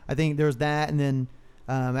I think there's that. And then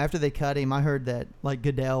after they cut him, I heard that like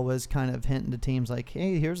Goodell was kind of hinting to teams like,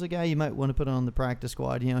 "Hey, here's a guy you might want to put on the practice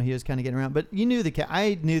squad." You know, he was kind of getting around, but I knew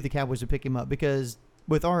the Cowboys would pick him up because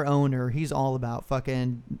with our owner, he's all about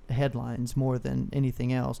fucking headlines more than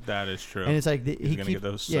anything else. that is true. And it's like He's he gonna keep, get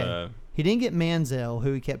those. he didn't get Manziel,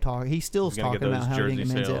 who he kept talking. He's still He's gonna talking get about those how he didn't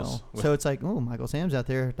get jersey Manziel. sales. So it's like, oh, Michael Sam's out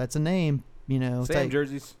there. That's a name, you know. It's Sam like,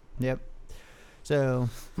 jerseys. Yep. So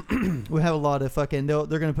we have a lot of fucking. They're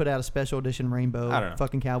going to put out a special edition rainbow I don't know.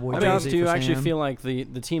 fucking Cowboy I'll be honest jersey too. for I actually Sam. feel like the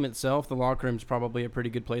team itself, the locker room, is probably a pretty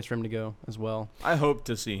good place for him to go as well. I hope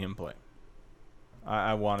to see him play.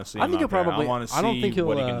 I want to see him I think he'll out there. probably. I want to I don't see think he'll.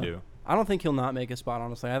 what he can do. I don't think he'll not make a spot.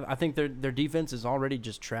 Honestly, I think their defense is already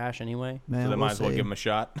just trash anyway. Man, So they we'll might as well see. give him a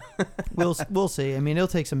shot. We'll see. I mean, it'll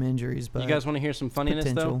take some injuries, but You guys want to hear some funniness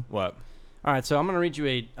though? potential. What? All right, so I'm going to read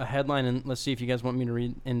you a headline, and let's see if you guys want me to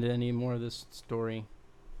read into any more of this story.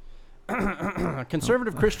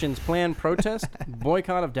 Conservative Christians plan protest,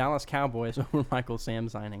 boycott of Dallas Cowboys over Michael Sam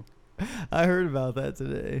signing. I heard about that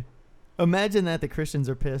today. Imagine that the Christians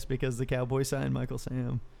are pissed because the Cowboys signed Michael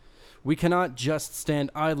Sam. We cannot just stand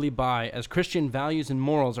idly by as Christian values and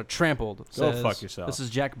morals are trampled. Go says- fuck yourself. This is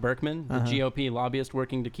Jack Berkman, the Uh-huh. GOP lobbyist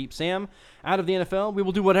working to keep Sam out of the NFL. We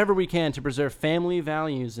will do whatever we can to preserve family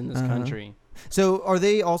values in this Uh-huh. country. So are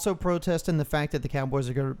they also protesting the fact that the Cowboys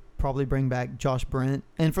are going to probably bring back Josh Brent?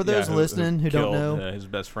 And for those listening who don't killed, know, his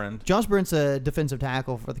best friend. Josh Brent's a defensive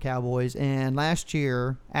tackle for the Cowboys, and last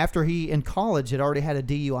year, after he in college had already had a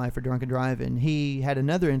DUI for drunken driving, he had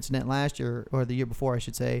another incident last year, or the year before, I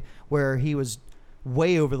should say, where he was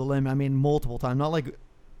way over the limit. I mean, multiple times, not like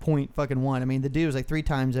 .1. I mean, the dude was like 3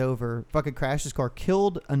 times over, fucking crashed his car,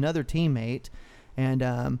 killed another teammate,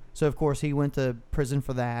 and so of course he went to prison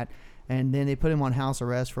for that. And then they put him on house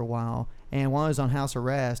arrest for a while. And while he was on house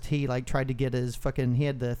arrest, he like tried to get his fucking, he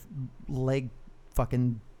had the leg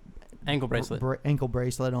fucking Ankle bracelet. ankle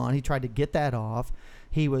bracelet on. He tried to get that off.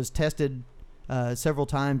 He was tested several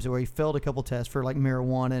times where he failed a couple tests for like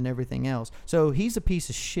marijuana and everything else. So he's a piece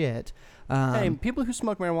of shit. Hey, people who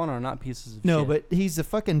smoke marijuana are not pieces of No, shit. but he's a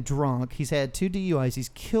fucking drunk. He's had 2 DUIs. He's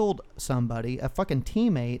killed somebody, a fucking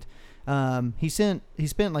teammate. He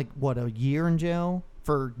spent like what, a year in jail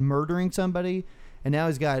for murdering somebody, And now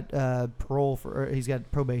he's got parole for, or he's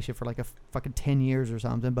got probation for like a fucking 10 years or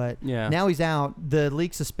something. But Yeah. now he's out. The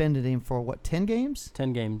league suspended him for what, 10 games?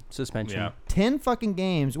 10-game suspension. Yeah. 10 fucking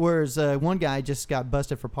games. Whereas one guy just got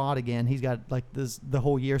busted for pot again. He's got like the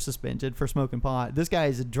whole year suspended for smoking pot. This guy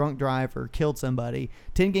is a drunk driver, killed somebody.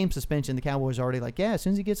 10-game suspension. The Cowboys are already like, yeah, as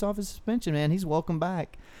soon as he gets off his suspension, man, he's welcome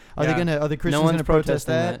back. Are the Christians no one's gonna protest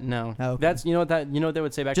protesting that? No. Oh, okay. That's you know what they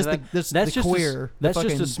would say back Just to that. that's That's the just queer. that's the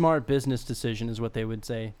just a fucking- smart business decision, is what they would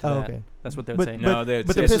say. To Oh, that. okay. That's what they would But, say. No, but, they-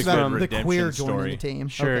 but the it's a piss good about the redemption queer joining story. the team.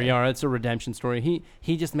 Sure, Okay. yeah, it's a redemption story.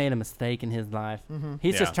 He just made a mistake in his life. Mhm.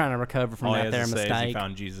 He's Yeah. just trying to recover from All that he there has to say is he mistake.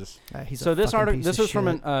 found Jesus. He's So a this fucking article, piece this of was from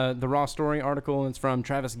shit. the Raw Story article, and it's from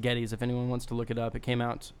Travis Geddes. If anyone wants to look it up, it came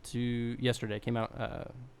out yesterday. It came out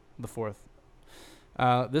the 4th.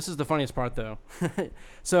 This is the funniest part, though.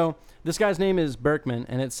 So this guy's name is Berkman,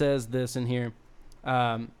 and it says this in here.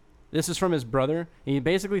 This is from his brother. He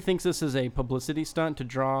basically thinks this is a publicity stunt to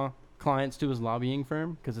draw clients to his lobbying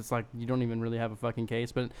firm, because it's like you don't even really have a fucking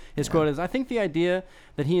case. But his quote is, "I think the idea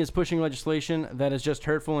that he is pushing legislation that is just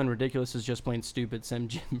hurtful and ridiculous is just plain stupid," said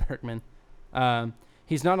Jim Berkman.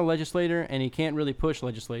 He's not a legislator, and he can't really push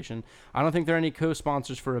legislation. I don't think there are any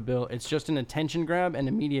co-sponsors for a bill. It's just an attention grab and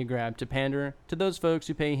a media grab to pander to those folks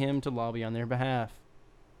who pay him to lobby on their behalf.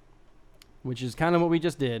 Which is kind of what we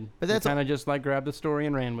just did. But that's we kind of just like grabbed the story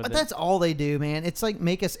and ran with But it. that's all they do, man. It's like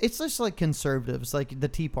it's just like conservatives, like the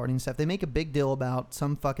Tea Party and stuff. They make a big deal about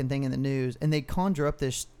some fucking thing in the news, and they conjure up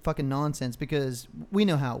this fucking nonsense because we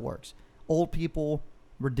know how it works. Old people,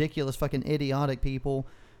 ridiculous fucking idiotic people,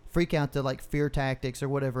 freak out to like fear tactics or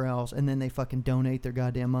whatever else, and then they fucking donate their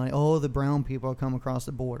goddamn money. Oh, the brown people are coming across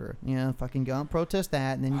the border. Yeah, fucking go and protest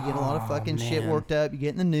that, and then you get a lot of fucking shit man. worked up. You get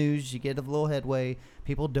in the news, you get a little headway.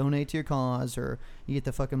 People donate to your cause, or you get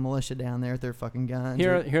the fucking militia down there with their fucking guns.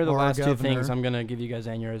 Here are the or our last two governor. things I'm going to give you guys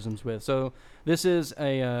aneurysms with. So this is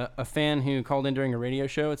a fan who called in during a radio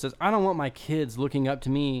show. It says, "I don't want my kids looking up to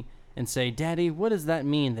me and say, 'Daddy, what does that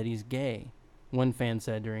mean that he's gay?'" One fan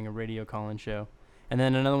said during a radio call-in show. And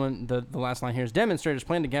then another one, the last line here is, "Demonstrators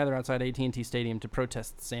plan to gather outside AT&T Stadium to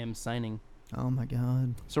protest Sam's signing." Oh my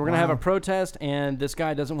god. So we're going to have a Wow. protest, and this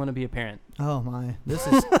guy doesn't want to be a parent. Oh my. This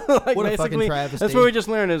is Like, what a fucking basically, travesty. that's what we just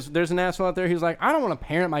learned is there's an asshole out there who's like, "I don't want to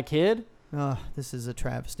parent my kid." Oh, this is a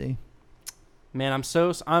travesty. Man,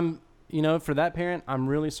 for that parent, I'm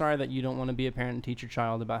really sorry that you don't want to be a parent and teach your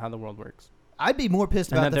child about how the world works. I'd be more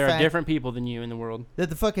pissed And about that the there are fact different people than you in the world.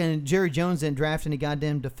 that the fucking Jerry Jones didn't draft any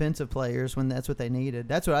goddamn defensive players when that's what they needed.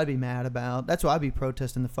 That's what I'd be mad about. That's what I'd be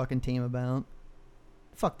protesting the fucking team about.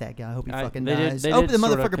 Fuck that guy. I hope he fucking dies. I hope the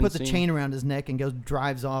motherfucker puts a chain around his neck and goes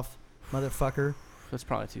drives off, motherfucker. That's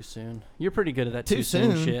probably too soon. You're pretty good at that Too too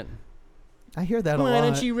soon soon? shit. I hear that a Why lot.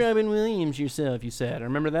 don't you Robin Williams yourself, you said.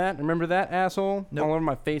 Remember that? Remember that, asshole? Nope. All over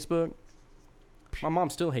my Facebook. My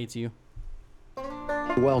mom still hates you.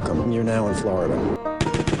 Welcome. You're now in Florida.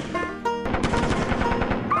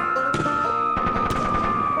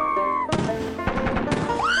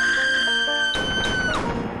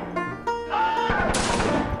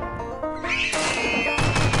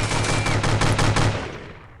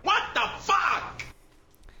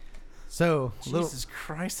 So, Jesus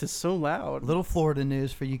Christ, it's so loud. little Florida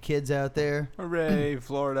news for you kids out there. Hooray,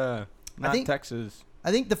 Florida, not think- Texas.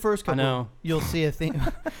 I think the first couple know. you'll see a theme.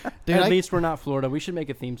 Dude, At least we're not Florida. We should make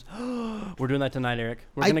a theme. We're doing that tonight, Eric.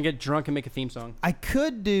 We're going to get drunk and make a theme song. I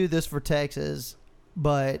could do this for Texas,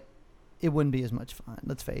 but it wouldn't be as much fun.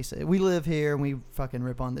 Let's face it. We live here and we fucking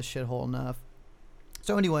rip on this shithole enough.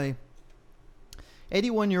 So anyway,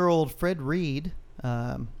 81-year-old Fred Reed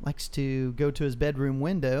likes to go to his bedroom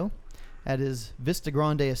window at his Vista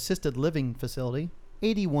Grande assisted living facility.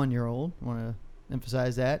 81-year-old. I want to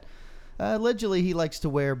emphasize that. Allegedly, he likes to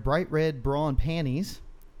wear bright red bra and panties.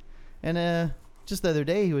 And just the other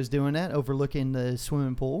day, he was doing that overlooking the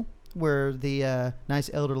swimming pool where the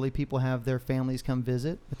nice elderly people have their families come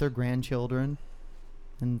visit with their grandchildren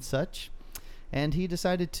and such. And he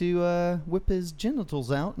decided to whip his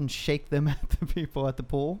genitals out and shake them at the people at the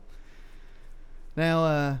pool.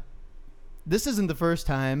 Now, this isn't the first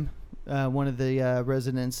time one of the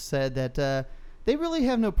residents said that they really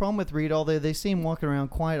have no problem with Reed, although they see him walking around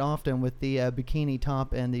quite often with the bikini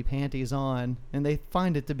top and the panties on, and they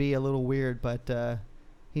find it to be a little weird, but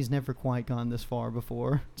he's never quite gone this far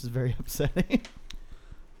before, which is very upsetting.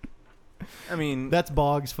 I mean, That's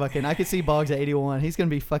Boggs fucking. I could see Boggs at 81. He's going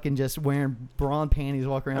to be fucking just wearing bra and panties,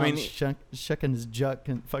 walking around shucking his juck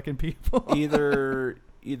and fucking people. either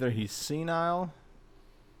he's senile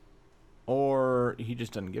or he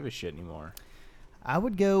just doesn't give a shit anymore. I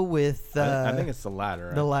would go with... I think it's the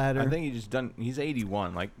latter. the latter. I think he just done. He's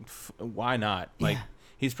 81. Like, why not? Like, Yeah.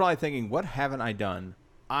 He's probably thinking, what haven't I done?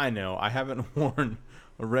 I know. I haven't worn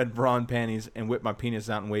red bra and panties and whipped my penis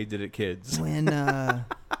out and waved it at kids. When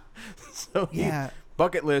So yeah,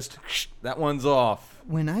 bucket list, that one's off.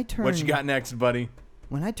 when I turn What you got next, buddy?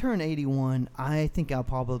 When I turn 81, I think I'll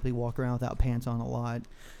probably walk around without pants on a lot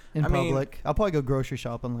in public. I'll probably go grocery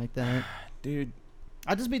shopping like that. Dude.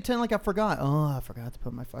 I'll just pretend like I forgot. Oh, I forgot to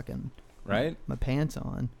put my my pants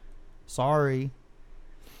on. Sorry.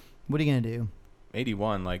 What are you going to do?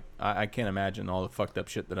 81, like, I can't imagine all the fucked up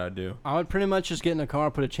shit that I do. I would pretty much just get in a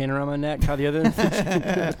car, put a chain around my neck, tie the other.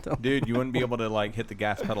 Dude, you wouldn't be able to, like, hit the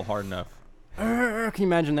gas pedal hard enough. Can you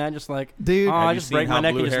imagine that? Just like, dude, I just break my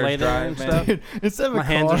neck and just lay there and stuff. Dude, instead of my a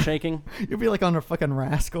hands car, are shaking. You'll be like on a fucking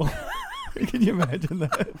rascal. Can you imagine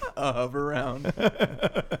that? Hover around.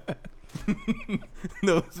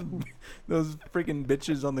 those freaking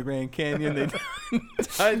bitches on the Grand Canyon, they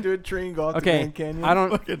tied to a tree and go off the Grand Canyon. I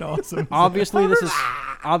don't. Fucking awesome. Obviously,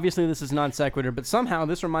 this is non sequitur, but somehow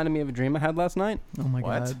this reminded me of a dream I had last night. Oh my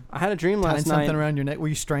What? god! I had a dream Tying last night. something around your neck? Were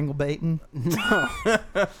you strangle baiting? No,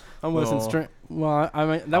 I wasn't. No. Well, I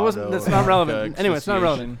mean, that wasn't. That's not relevant. Anyway, it's not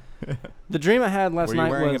relevant. The dream I had last Were you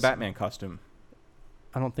night wearing was. a Batman costume?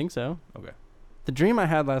 I don't think so. Okay. The dream I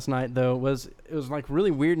had last night though was like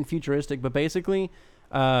really weird and futuristic, but basically,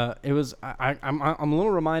 it was I'm a little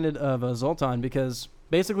reminded of Zoltan because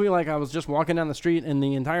basically like I was just walking down the street and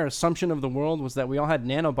the entire assumption of the world was that we all had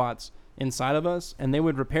nanobots inside of us and they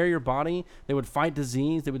would repair your body, they would fight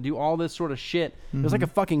disease, they would do all this sort of shit. It was like a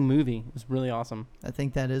fucking movie. It was really awesome. I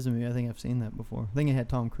think that is a movie. I think I've seen that before. I think it had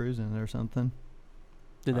Tom Cruise in it or something.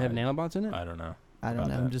 Did they have nanobots in it? I don't know. I don't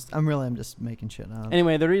know. That. I'm just making shit up.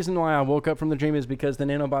 Anyway, the reason why I woke up from the dream is because the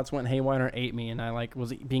nanobots went haywire and ate me, and I like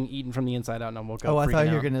was being eaten from the inside out, and I woke up. Oh, I thought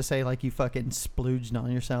you were out. gonna say like you fucking splooged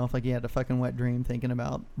on yourself, like you had a fucking wet dream thinking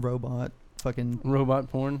about robot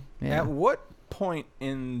porn. Yeah. At what point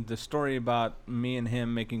in the story about me and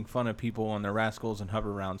him making fun of people on their rascals and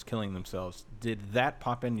hover rounds killing themselves did that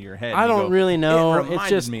pop into your head? I don't really know. It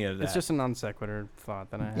reminded me of that. It's just a non sequitur thought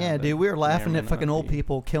that I had. Yeah, dude, we were laughing at fucking old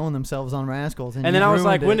people killing themselves on rascals, and then I was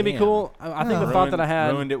like, ruined wouldn't it be cool? I think the thought that I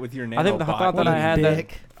had ruined it with your I think the thought that I had that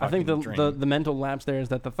I think fucking the mental lapse there is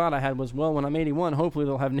that the thought I had was, well, when I'm 81, hopefully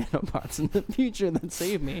they'll have nanobots in the future that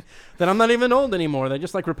save me. That I'm not even old anymore. They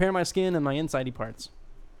just like repair my skin and my insidey parts.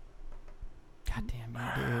 God damn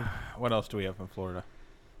you, dude. What else do we have in Florida?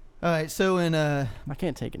 All right, so in I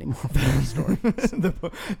can't take any more from this story.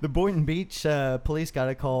 the Boynton Beach police got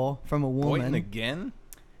a call from a woman. Boynton again?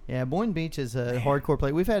 Yeah, Boynton Beach is a hardcore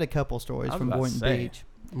place. We've had a couple stories from Boynton Beach.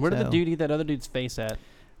 Where did the dude eat that other dude's face at?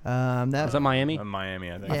 Was that Miami? Miami,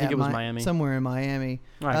 I think. I think it was Miami. Somewhere in Miami.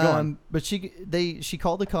 All right, go on. But she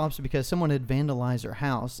called the cops because someone had vandalized her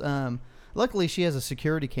house. Luckily, she has a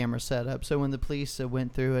security camera set up, so when the police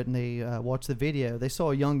went through it and they watched the video, they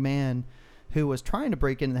saw a young man who was trying to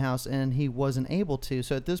break into the house, and he wasn't able to.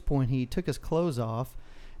 So at this point, he took his clothes off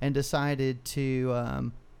and decided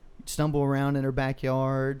to stumble around in her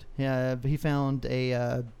backyard. He found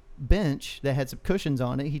a bench that had some cushions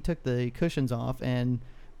on it. He took the cushions off and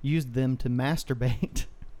used them to masturbate.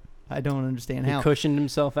 I don't understand how. He cushioned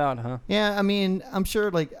himself out, huh? Yeah, I mean, I'm sure,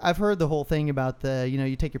 like, I've heard the whole thing about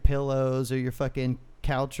you take your pillows or your fucking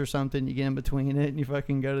couch or something, you get in between it and you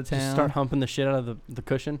fucking go to town. Just start humping the shit out of the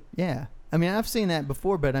cushion? Yeah. I mean, I've seen that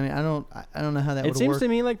before, but I mean, I don't know how that would work. It seems to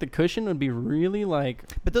me like the cushion would be really like...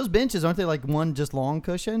 But those benches, aren't they like one just long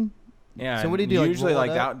cushion? Yeah. So what do you do? Usually, like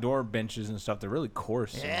like outdoor benches and stuff, they're really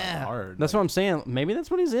coarse and hard. That's what I'm saying. Maybe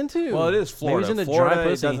that's what he's into. Well, it is Florida. Maybe he's into Florida, dry it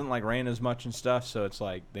pussy. doesn't like rain as much and stuff, so it's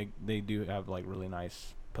like they do have like really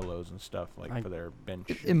nice pillows and stuff for their bench.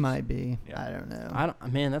 It might be. Yeah. I don't know.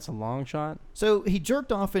 Man, that's a long shot. So he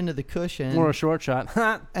jerked off into the cushion. Or a short shot.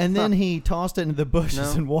 And then he tossed it into the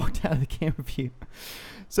bushes and walked out of the camera view.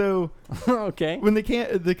 So okay. When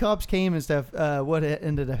the cops came and stuff, what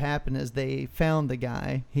ended up happening is they found the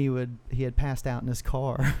guy. He had passed out in his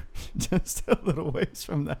car, just a little ways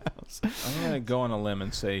from the house. I'm gonna go on a limb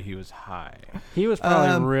and say he was high. He was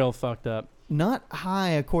probably real fucked up. Not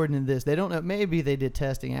high, according to this. They don't know. Maybe they did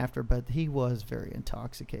testing after, but he was very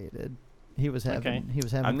intoxicated. He was having.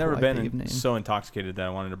 I've never quite the been evening. so intoxicated that I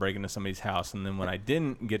wanted to break into somebody's house, and then when I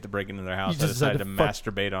didn't get to break into their house, You I just decided to decided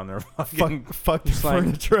masturbate on their fucking. Fuck the Just like-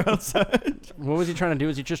 furniture outside. What was he trying to do?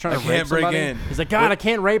 Was he just trying I to can't rape break somebody? in. He's like, God, I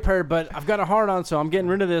can't rape her, but I've got a hard on, so I'm getting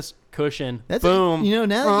rid of this cushion. Boom.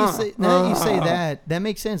 Now that you say that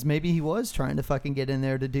makes sense. Maybe he was trying to fucking get in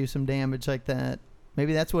there to do some damage like that.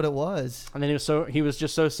 Maybe that's what it was. And then he was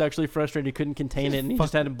just so sexually frustrated he couldn't contain it, and he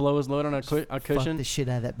just had to blow his load on a cushion. Fuck the shit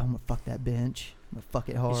out of that. I'm gonna fuck that bench. I'm gonna fuck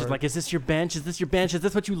it hard. He's just like, is this your bench? Is this your bench? Is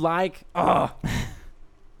this what you like? Oh.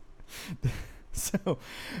 So,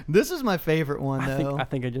 this is my favorite one, though. I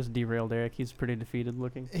think I just derailed Eric. He's pretty defeated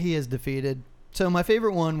looking. He is defeated. So, my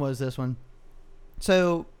favorite one was this one.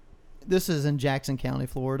 So, this is in Jackson County,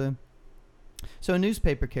 Florida. So, a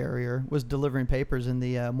newspaper carrier was delivering papers in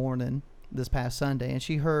the morning this past Sunday, and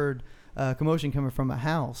she heard commotion coming from a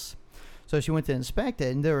house. So, she went to inspect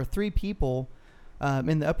it, and there were 3 people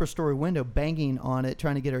in the upper story window banging on it,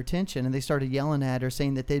 trying to get her attention, and they started yelling at her,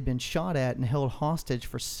 saying that they'd been shot at and held hostage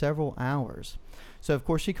for several hours. So, of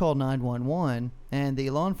course, she called 911, and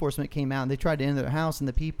the law enforcement came out, and they tried to enter their house, and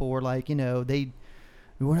the people were like,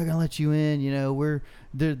 we're not gonna let you in,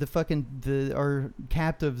 our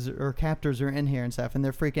captives or captors are in here and stuff, and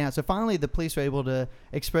they're freaking out. So finally the police were able to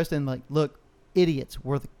express to them, like, look, idiots,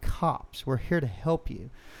 we're the cops, we're here to help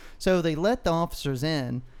you. So they let the officers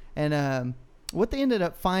in, and what they ended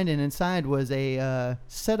up finding inside was a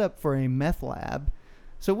setup for a meth lab.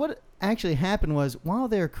 So what actually happened was, while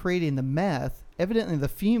they were creating the meth, evidently the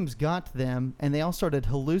fumes got to them, and they all started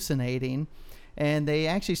hallucinating, and they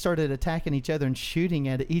actually started attacking each other and shooting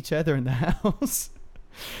at each other in the house.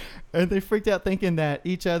 And they freaked out, thinking that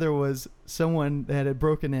each other was someone that had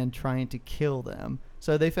broken in trying to kill them.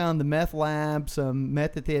 So they found the meth lab, some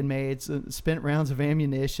meth that they had made, some spent rounds of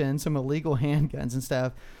ammunition, some illegal handguns and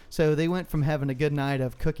stuff. So they went from having a good night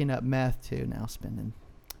of cooking up meth to now spending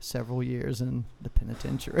several years in the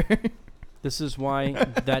penitentiary. This is why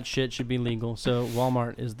that shit should be legal. So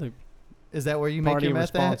Walmart is the Is that where you make party your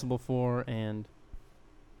meth responsible for, and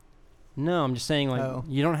no, I'm just saying, like,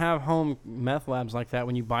 you don't have home meth labs like that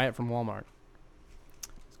when you buy it from Walmart.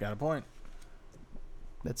 He's got a point.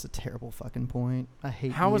 That's a terrible fucking point. I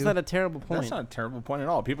hate How you. is that a terrible point? That's not a terrible point at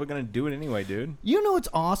all. People are going to do it anyway, dude. You know what's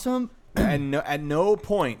awesome? At no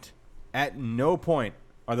point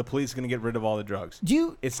are the police going to get rid of all the drugs.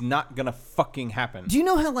 It's not going to fucking happen. Do you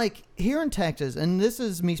know how, like, here in Texas, and this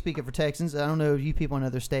is me speaking for Texans, I don't know you people in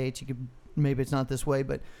other states, maybe it's not this way,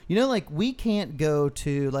 but like, we can't go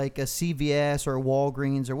to like a CVS or a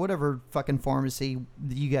Walgreens or whatever fucking pharmacy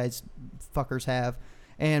you guys fuckers have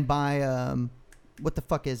and buy what the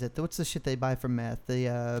fuck is it? What's the shit they buy from meth? The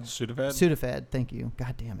Sudafed? Sudafed, thank you.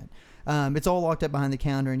 God damn it. It's all locked up behind the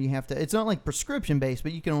counter, and you have to, it's not like prescription based,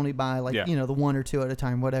 but you can only buy like, the 1 or 2 at a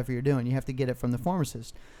time, whatever you're doing. You have to get it from the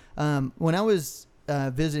pharmacist. When I was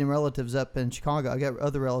visiting relatives up in Chicago, I got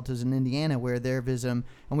other relatives in Indiana where they're visiting,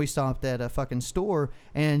 and we stopped at a fucking store,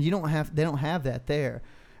 and they don't have that there.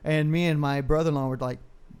 And me and my brother-in-law were like,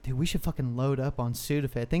 dude, we should fucking load up on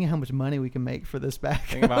Sudafed. Think of how much money we can make for this back.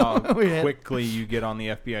 Think about how quickly you get on the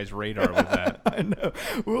FBI's radar with that. I know.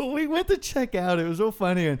 Well, we went to check out. It was real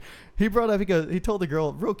funny. And he brought up, he told the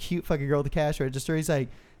girl, real cute fucking girl at the cash register.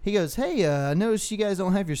 He goes, hey, I noticed you guys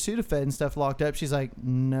don't have your Sudafed and stuff locked up. She's like,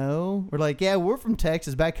 no. We're like, yeah, we're from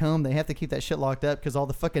Texas. Back home, they have to keep that shit locked up because all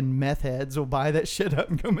the fucking meth heads will buy that shit up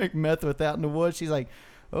and go make meth with that in the woods. She's like,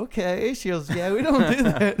 okay. She goes, yeah, we don't do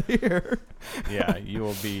that here. Yeah, you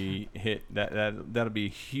will be hit. That'll be a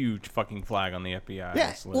huge fucking flag on the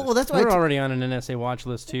FBI's list. Well, that's why we're already on an NSA watch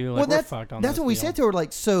list too. Like, we're fucked on that's this what we deal. said to her.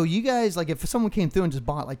 Like, so you guys, like, if someone came through and just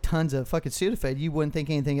bought like tons of fucking Sudafed, you wouldn't think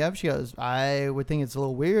anything of it. She goes, I would think it's a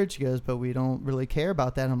little weird. She goes, but we don't really care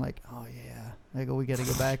about that. I'm like, oh yeah. I go, we got to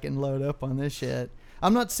go back and load up on this shit.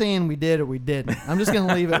 I'm not saying we did or we didn't. I'm just going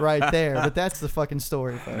to leave it right there. But that's the fucking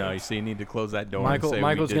story, folks. No, you see, you need to close that door.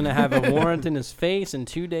 Michael's going to have a warrant in his face in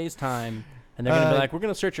 2 days' time. And they're going to be like, we're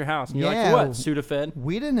going to search your house. And you're like, what, Sudafed?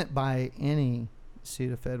 We didn't buy any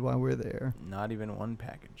Sudafed while we were there. Not even one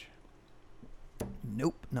package.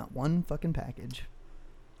 Nope, not one fucking package.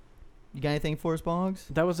 You got anything for us, Boggs?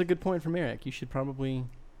 That was a good point from Eric. You should probably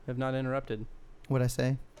have not interrupted. What'd I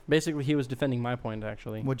say? Basically, he was defending my point,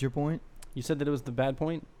 actually. What's your point? You said that it was the bad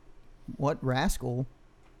point? What rascal?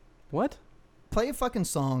 What? Play a fucking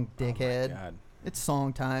song, dickhead. Oh my God. It's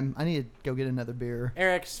song time. I need to go get another beer.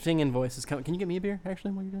 Eric's singing voice is coming. Can you get me a beer,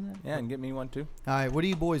 actually, while you're doing that? Yeah, and get me one, too. All right, what do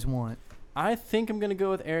you boys want? I think I'm going to go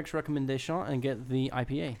with Eric's recommendation and get the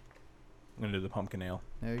IPA. I'm going to do the pumpkin ale.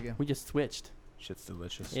 There you go. We just switched. Shit's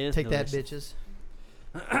delicious. It is Take delicious. that, bitches.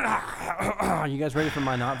 You guys ready for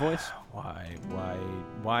my not voice?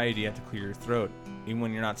 Why do you have to clear your throat, even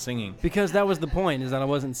when you're not singing? Because that was the point, is that I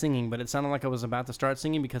wasn't singing, but it sounded like I was about to start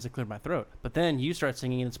singing because I cleared my throat. But then you start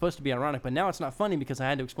singing, and it's supposed to be ironic, but now it's not funny because I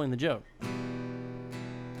had to explain the joke.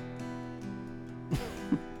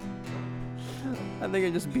 I think I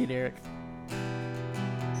just beat Eric.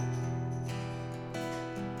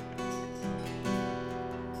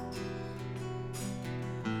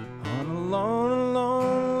 On a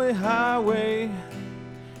lonely highway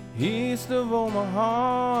east of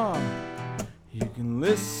Omaha, you can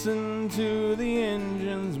listen to the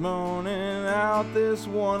engines moaning out this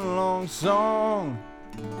one long song.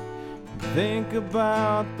 Think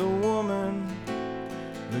about the woman,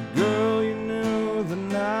 the girl you knew the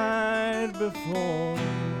night before.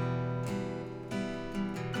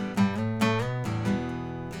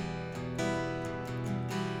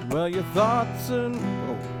 Well, your thoughts are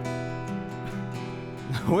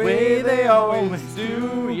the way they always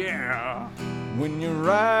do. Yeah. When you're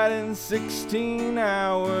riding 16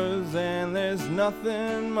 hours and there's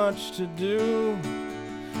nothing much to do,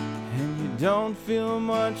 and you don't feel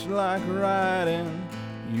much like riding,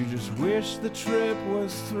 you just wish the trip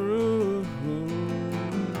was through.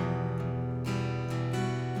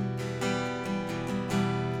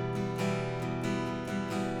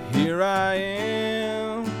 Here I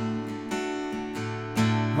am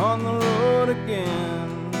on the road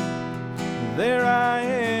again. There I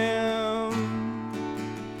am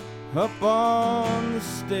up on the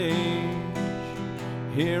stage.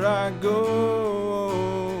 Here I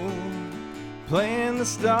go, playing the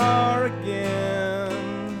star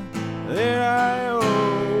again. There I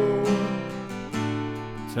go,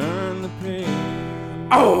 turn the page.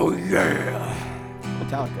 Oh yeah.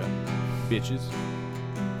 Metallica, bitches.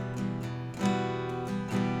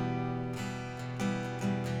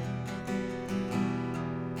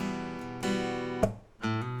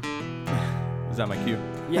 Is that my cue?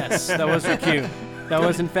 Yes, that was your cue. That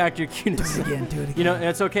was in fact your cue. Do it again. You know,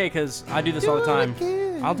 it's okay because I do this all the time.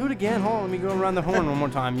 I'll do it again. Hold on, let me go around the horn one more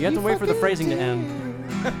time. You have to wait for the phrasing to end.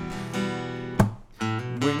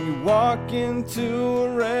 When you walk into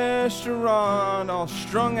a restaurant all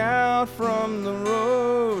strung out from the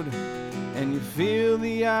road, and you feel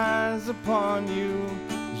the eyes upon you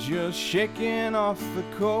just shaking off the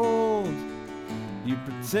cold, you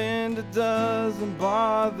pretend it doesn't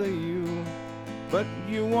bother you, but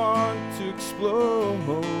you want to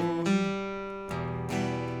explode.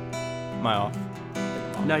 Am I off?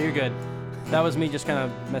 No, you're good. That was me just kind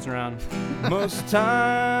of messing around. Most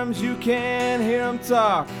times you can't hear them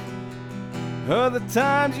talk, other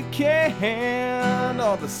times you can.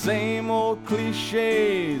 All the same old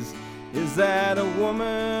cliches. Is that a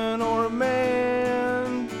woman or a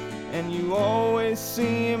man? And you always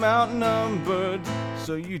seem outnumbered,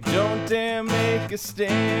 so you don't dare make a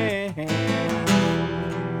stand.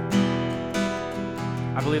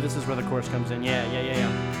 I believe this is where the chorus comes in. Yeah.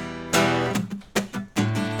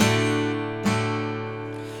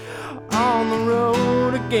 On the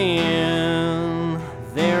road again,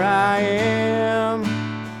 there I am,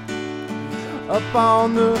 up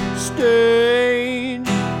on the stage.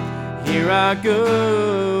 Here I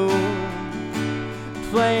go,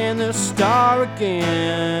 playing the star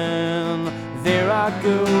again. There I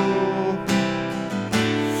go,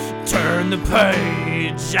 turn the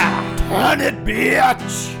page, turn it, bitch.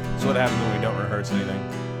 That's what happens when we don't rehearse anything.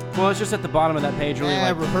 Well, it's just at the bottom of that page. Really,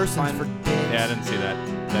 Yeah, like rehearsing find for days. Yeah, I didn't see that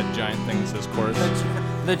giant thing that says chorus.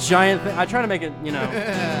 the giant thing. I try to make it, you know.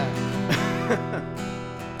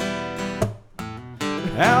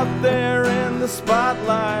 Out there in the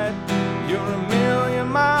spotlight, you're a million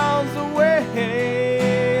miles away.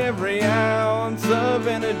 Every ounce of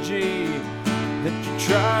energy that you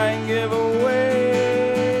try and give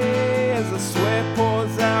away, as the sweat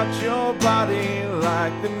pours out your body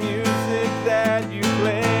like the music that you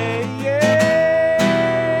play.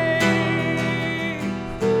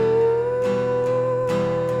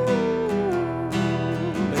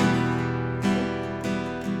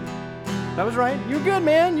 That was right. You're good,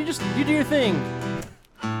 man. You do your thing.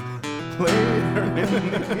 Later in the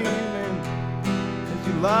evening, as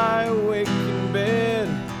you lie awake in bed,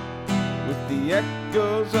 with the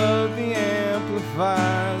echoes of the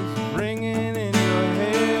amplifiers ringing in your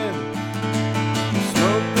head, you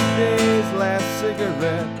smoke the day's last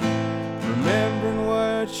cigarette, remembering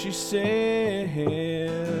what she said.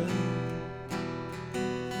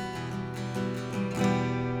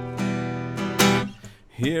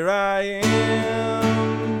 Here I am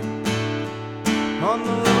on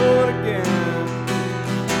the road again.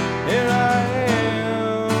 Here I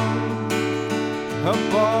am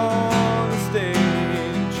up on the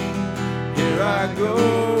stage. Here I go,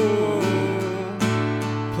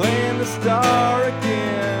 playing the star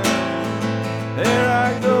again. There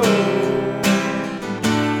I go,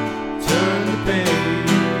 turn the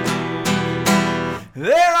page.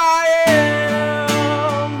 There I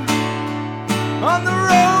am on the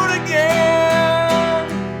road again.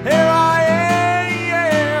 Here I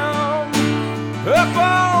am up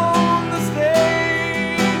on the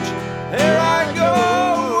stage. Here I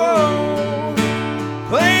go,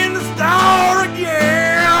 playing the star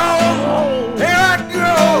again. Here I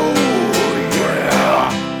go, yeah.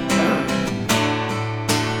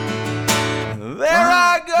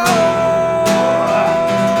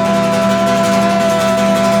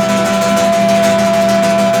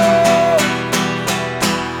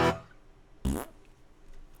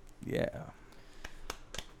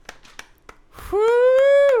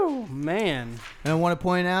 to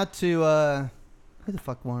point out to who the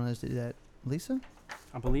fuck wanted us to do that? Lisa?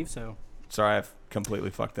 I believe so. Sorry, I've completely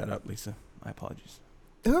fucked that up, Lisa. My apologies.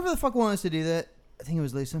 Whoever the fuck wanted us to do that, I think it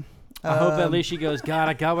was Lisa. I hope at least she goes, God,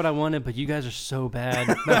 I got what I wanted, but you guys are so bad.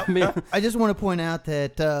 I mean, I just want to point out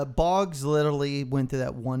that Boggs literally went through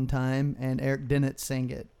that one time, and Eric didn't sing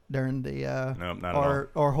it during the No, not at all.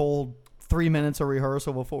 our whole 3 minutes of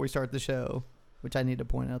rehearsal before we start the show, which I need to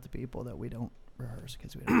point out to people that we don't rehearse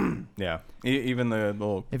because we don't. Yeah. Even the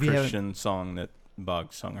little If you Christian song that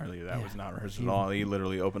Boggs sung earlier, that was not rehearsed at all. He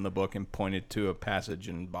literally opened the book and pointed to a passage,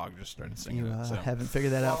 and Boggs just started singing You it. So. haven't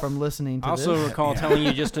figured that out from listening to I also this. recall telling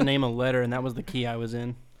you just to name a letter, and that was the key I was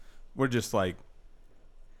in. We're just like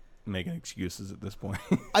making excuses at this point.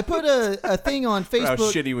 I put a thing on How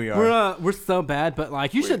Facebook. shitty we are. We're so bad, but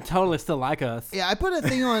like you should totally still like us. Yeah, I put a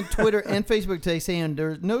thing on Twitter and Facebook today saying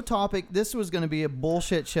there's no topic. This was going to be a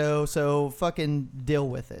bullshit show, so fucking deal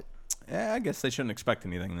with it. Yeah, I guess they shouldn't expect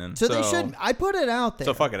anything then. So they shouldn't. I put it out there.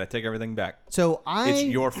 So fuck it. I take everything back. So It's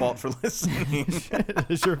your fault for listening. It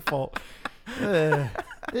is your fault. It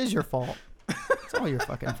is your fault. It's all your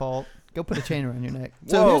fucking fault. Go put a chain around your neck.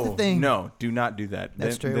 So Whoa, here's the thing. No, do not do that.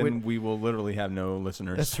 That's then, true. Then we will literally have no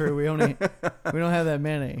listeners. That's true. We don't have that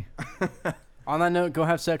many. On that note, go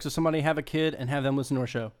have sex with somebody, have a kid, and have them listen to our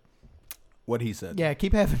show. What he said. Yeah,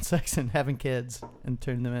 keep having sex and having kids and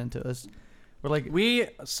turning them into us. We're like,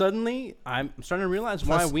 I'm starting to realize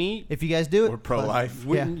Plus, why we. if you guys do it, We're pro-life.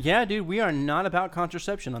 Yeah. Dude, we are not about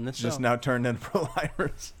contraception on this Just show. now turned into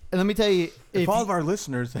pro-lifers. And let me tell you, If all of our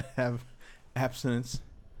listeners have abstinence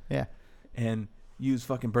yeah, and use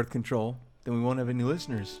fucking birth control, then we won't have any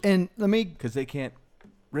listeners and let me because they can't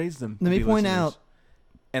raise them. Let to me be point listeners. out-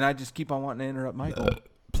 and I just keep on wanting to interrupt Michael.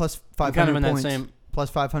 plus I'm 500 kind of in that points. same. Plus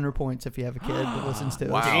 500 points if you have a kid that listens to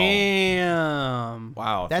Wow. us. Damn.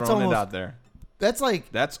 Wow, That's throwing almost- it out there. That's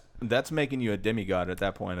like That's making you a demigod at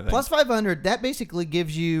that point. I think. plus 500. That basically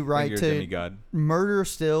gives you I think right you're a to demigod. murder,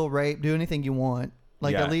 steal, rape, do anything you want.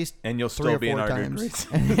 Like Yeah, at least and you'll 3 still or be in 4 our good times.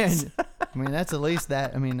 graces. And, I mean, that's at least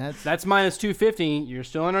that. I mean, that's That's minus 250. You're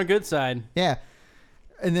still on our good side. yeah.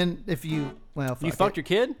 And then if you You fucked your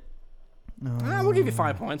kid? No. We'll give you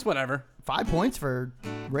 5 points. Whatever. 5 points for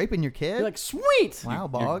raping your kid. You're like, sweet. wow, You're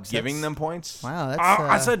Boggs. giving that's- them points. Wow, that's.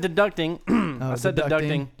 I said deducting. oh, I said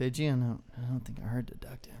deducting. Did you? No, I don't think I heard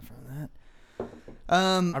deducting from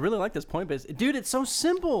that. I really like this point base. Dude, it's so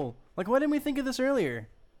simple. Like, why didn't we think of this earlier?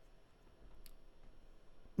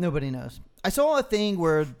 Nobody knows. I saw a thing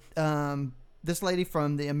where this lady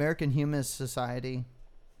from the American Humanist Society,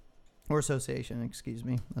 or Association, excuse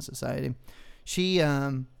me, a society, she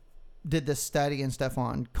did this study and stuff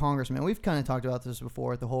on congressmen. We've kind of talked about this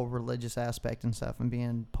before, the whole religious aspect and stuff and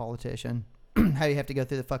being a politician. How you have to go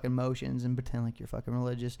through the fucking motions and pretend like you're fucking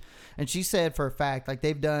religious. And she said for a fact, like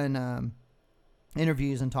they've done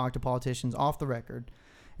interviews and talked to politicians off the record.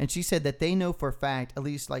 And she said that they know for a fact at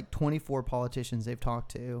least like 24 politicians they've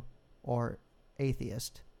talked to are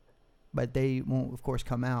atheist. But they won't, of course,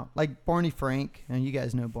 come out. Like Barney Frank, and you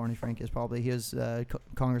guys know Barney Frank is probably, he was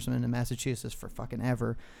congressman in Massachusetts for fucking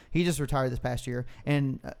ever. He just retired this past year,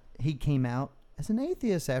 and he came out as an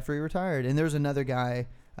atheist after he retired. And there's another guy,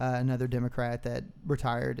 another Democrat that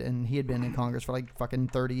retired, and he had been in Congress for like fucking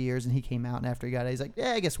 30 years, and he came out, and after he got out, he's like,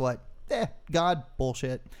 yeah, guess what? God,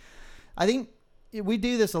 bullshit. I think we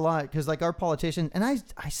do this a lot because like our politicians, and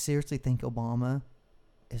I seriously think Obama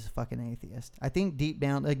is a fucking atheist. I think deep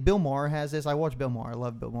down, like Bill Maher has this. I watch Bill Maher. I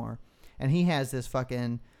love Bill Maher. And he has this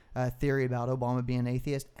fucking theory about Obama being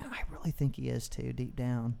atheist. And I really think he is too, deep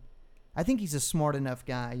down. I think he's a smart enough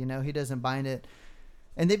guy. You know, he doesn't bind it.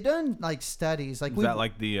 And they've done like studies. Like Is that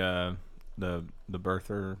like the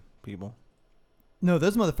birther people? No,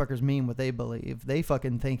 those motherfuckers mean what they believe. They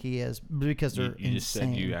fucking think he is because they're You just said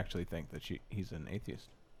insane. you actually think that he's an atheist,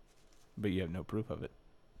 but you have no proof of it.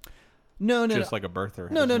 No, Just like a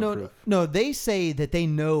birther. No, has no. proof. They say that they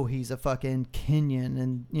know he's a fucking Kenyan,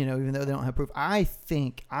 and you know, even though they don't have proof. I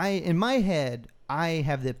think in my head, I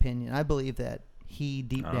have the opinion. I believe that he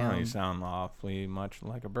deep I don't know, down. you sound awfully much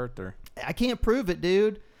like a birther. I can't prove it,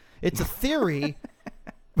 dude. It's a theory.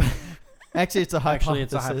 Actually, it's a hypothesis. Actually,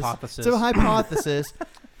 it's a hypothesis. It's a hypothesis,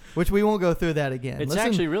 which we won't go through that again. It's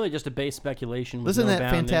actually really just a base speculation. With Listen no to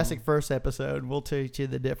that bounding. fantastic first episode. We'll teach you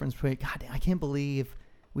the difference between. God, I can't believe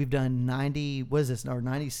we've done 90. What is this? Our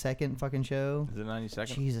 92nd fucking show. Is it 90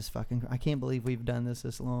 seconds? Jesus fucking! I can't believe we've done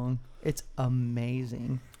this long. It's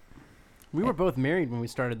amazing. We were both married when we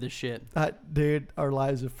started this shit. Dude, our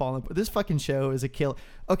lives have fallen. This fucking show is a kill.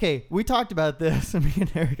 Okay, we talked about this, me and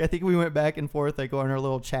Eric. I think we went back and forth like on our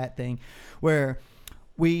little chat thing where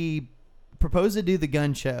we proposed to do the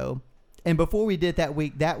gun show. And before we did that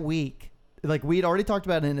week, like we'd already talked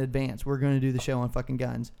about it in advance. We're going to do the show on fucking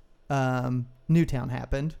guns. Newtown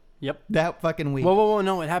happened. Yep. That fucking week. Whoa,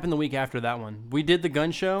 no, it happened the week after that one. We did the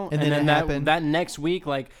gun show, and then that next week,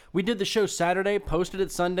 like, we did the show Saturday, posted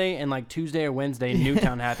it Sunday, and like Tuesday or Wednesday,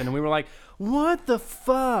 Newtown happened, and we were like, what the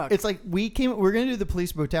fuck? It's like we're going to do the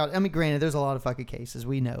police brutality. I mean, granted, there's a lot of fucking cases.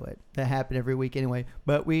 We know it. That happen every week anyway.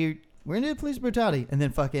 But we're going to do police brutality. And then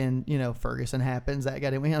fucking, Ferguson happens. That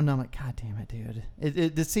got it. And I'm like, God damn it, dude.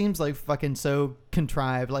 It seems like fucking so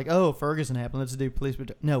contrived. Like, oh, Ferguson happened. Let's do police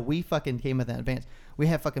brutality. No, we fucking came with that in advance. We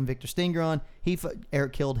have fucking Victor Stinger on.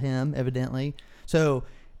 Eric killed him, evidently. So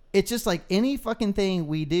it's just like any fucking thing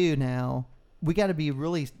we do now, we got to be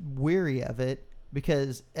really weary of it.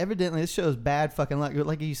 Because evidently this shows bad fucking luck.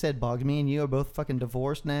 Like you said, Boggs, me and you are both fucking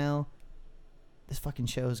divorced now. This fucking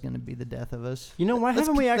show is going to be the death of us. You know, why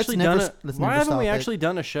haven't we actually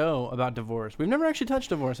done a show about divorce? We've never actually touched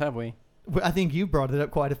divorce, have we? I think you brought it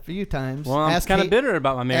up quite a few times. Well, I'm kind of bitter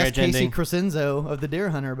about my marriage ending. Ask Casey ending. Crescenzo of the Deer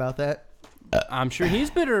Hunter about that. I'm sure he's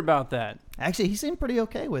bitter about that. Actually, he seemed pretty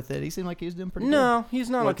okay with it. He seemed like he was doing pretty good. No, he's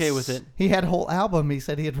not okay with it. He had a whole album he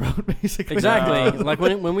said he had wrote, basically. Exactly. Like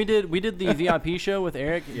when we did the VIP show with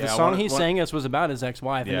Eric, the song he sang us was about his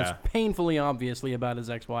ex-wife, and it's painfully obviously about his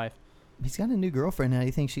ex-wife. He's got a new girlfriend now.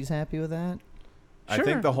 You think she's happy with that? Sure, I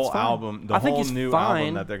think the whole album,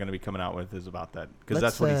 album that they're going to be coming out with is about that. Because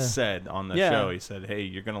that's what he said on the show. He said, hey,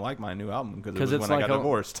 you're going to like my new album because it was when I got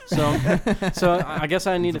divorced. So I guess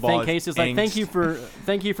I need to thank Casey. It's like,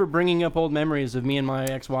 thank you for bringing up old memories of me and my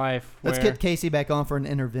ex-wife. Let's get Casey back on for an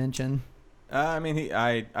intervention. I mean,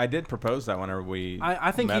 I did propose that whenever we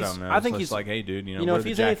met him. I think he's like, hey, dude, we're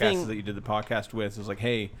the jackasses that you did the podcast with. It's like,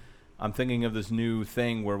 hey, I'm thinking of this new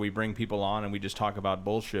thing where we bring people on and we just talk about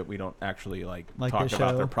bullshit. We don't actually like talk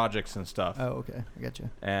about their projects and stuff. Oh, okay. I got you.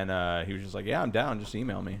 And he was just like, yeah, I'm down. Just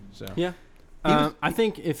email me. So yeah. I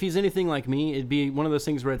think if he's anything like me, it'd be one of those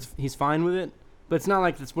things where he's fine with it, but it's not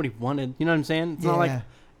like that's what he wanted. You know what I'm saying? It's not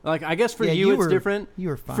like I guess for you it's different. You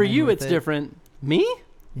were fine. For you it's different. Me?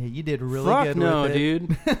 Yeah, you did really good with it. No,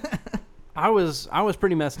 dude. I was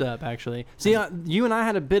pretty messed up, actually. See, you and I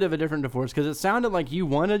had a bit of a different divorce because it sounded like you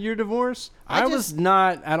wanted your divorce. I was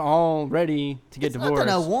not at all ready to get divorced. Not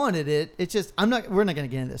that I wanted it. It's just we're not going to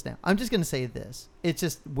get into this now. I'm just going to say this. It's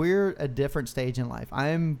just we're a different stage in life.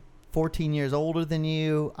 I'm 14 years older than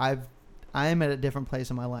you. I'm at a different place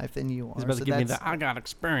in my life than you are. He's about to give me the I got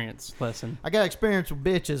experience lesson. I got experience with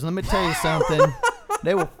bitches. Let me tell you something.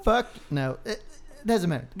 They will fuck. No. It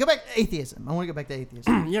doesn't matter. Go back to atheism. I want to go back to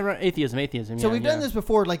atheism. Yeah, right. Atheism. So we've done this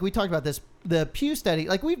before. Like we talked about this, the Pew study.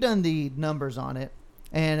 Like we've done the numbers on it,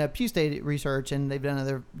 and Pew study research, and they've done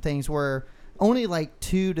other things where only like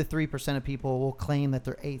 2 to 3% of people will claim that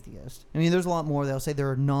they're atheist. I mean, there's a lot more. They'll say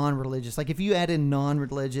they're non-religious. Like if you add in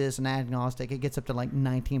non-religious and agnostic, it gets up to like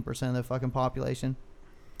 19% of the fucking population.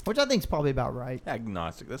 Which I think is probably about right.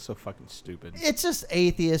 Agnostic. That's so fucking stupid. It's just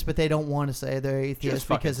atheist, but they don't want to say they're atheist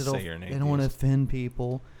because they don't want to offend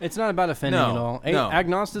people. It's not about offending at all.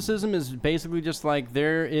 Agnosticism is basically just like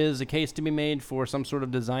there is a case to be made for some sort of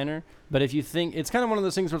designer. But if you think, it's kind of one of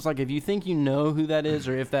those things where it's like if you think you know who that is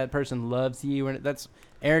or if that person loves you, or that's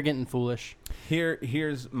arrogant and foolish.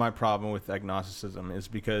 Here's my problem with agnosticism is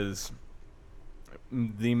because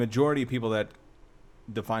the majority of people that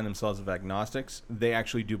define themselves as agnostics, they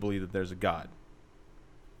actually do believe that there's a God.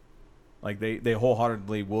 Like they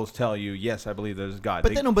wholeheartedly will tell you, yes, I believe there's a God.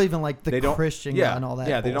 But they don't believe in like the Christian God and all that.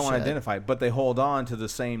 Yeah, bullshit. They don't want to identify, but they hold on to the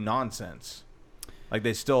same nonsense. Like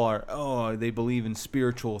they still are. They believe in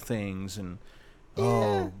spiritual things and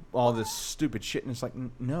all this stupid shit. And it's like,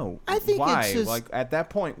 no. I think why? It's just, like at that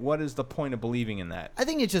point, what is the point of believing in that? I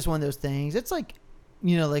think it's just one of those things. It's like,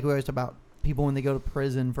 like we always talk about people when they go to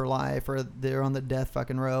prison for life or they're on the death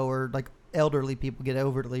fucking row or like elderly people get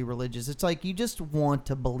overly religious. It's like you just want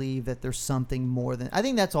to believe that there's something more than. I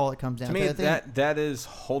think that's all it comes down to. Me, that is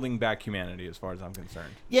holding back humanity as far as I'm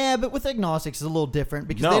concerned. Yeah, but with agnostics it's a little different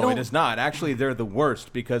because no, it is not. Actually, they're the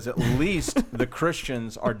worst because at least the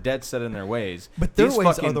Christians are dead set in their ways. But their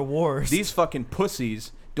ways are the worst. These fucking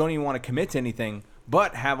pussies don't even want to commit to anything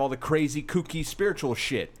but have all the crazy kooky spiritual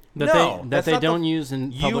shit. That they don't use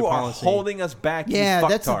in public policy. You are holding us back. Yeah,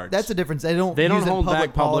 you that's a difference. They don't hold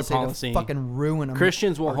back public policy. To fucking ruin them.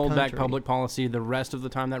 Christians will hold back public policy the rest of the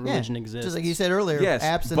time that religion exists. Just like you said earlier. Yes,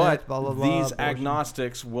 abstinence, but blah, blah, blah, these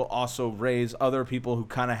agnostics will also raise other people who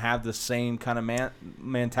kind of have the same kind of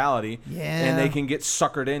mentality, and they can get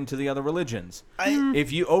suckered into the other religions.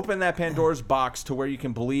 If you open that Pandora's box to where you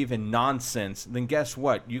can believe in nonsense, then guess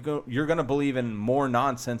what? You're going to believe in more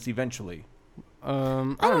nonsense eventually.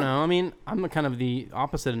 I don't know. I mean, I'm kind of the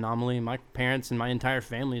opposite anomaly. My parents and my entire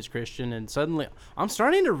family is Christian, and suddenly I'm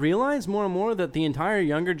starting to realize more and more that the entire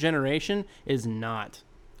younger generation is not.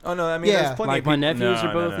 Oh no, I mean, Yeah. there's plenty Like of my people- nephews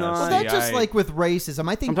are both not. Well, See, that's just like with racism.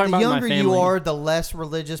 I think I'm talking the about my younger you family. are, the less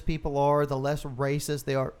religious people are, the less racist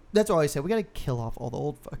they are. That's all I say. We got to kill off all the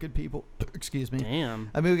old fucking people. Excuse me. Damn.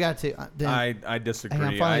 I mean, we got to. I disagree. Hey,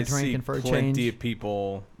 I'm finally I see drinking for a plenty change. of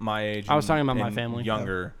people my age. I was talking about my and family.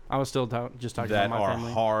 Younger I was still just talking that about my are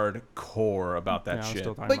family. hardcore about that Yeah, I was shit.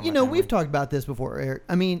 still talking But about you my know, family. we've talked about this before, Eric.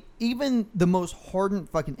 I mean, even the most hardened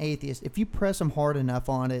fucking atheist, if you press them hard enough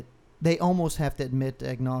on it, they almost have to admit to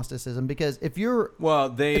agnosticism, because if you're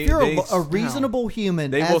If you're a reasonable human,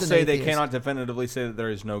 they as will an say they atheist, cannot definitively say that there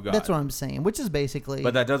is no God. That's what I'm saying, which is basically.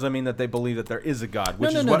 But that doesn't mean that they believe that there is a God,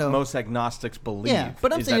 which is no, what no. most agnostics believe. Yeah,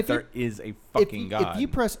 but I'm is saying that if you- there is a fucking God. If you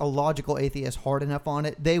press a logical atheist hard enough on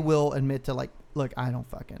it, they will admit to, like, look, I don't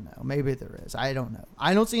fucking know. Maybe there is. I don't know.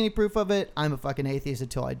 I don't see any proof of it. I'm a fucking atheist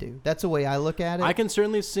until I do. That's the way I look at it. I can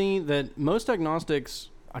certainly see that most agnostics,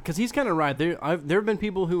 because he's kind of right. There have been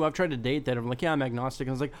people who I've tried to date that are like, yeah, I'm agnostic.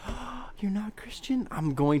 And I was like, oh, you're not Christian?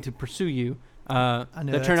 I'm going to pursue you. know, that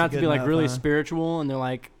that's turn a out to good be like enough, really huh? spiritual, and they're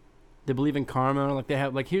like, they believe in karma. Like they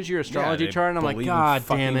have like, here's your astrology they chart, and I'm like, believe in God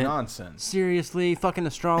fucking damn it, nonsense. seriously, fucking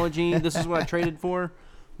astrology. This is what I traded for.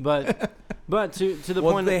 But to the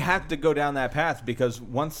Well, point, they have to go down that path, because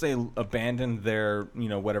once they abandon their,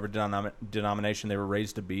 whatever denomination they were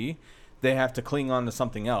raised to be, they have to cling on to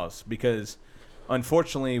something else, because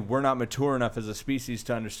unfortunately we're not mature enough as a species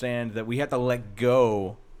to understand that we have to let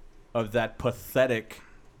go of that pathetic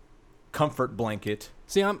comfort blanket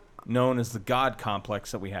see, I'm known as the God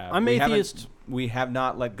complex that we have. I'm atheist. We have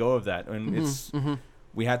not let go of that, and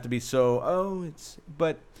we have to be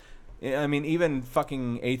but I mean, even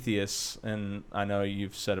fucking atheists, and I know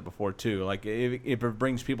you've said it before too, like if it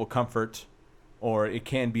brings people comfort or it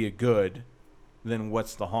can be a good, then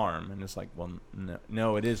what's the harm? And it's like, well,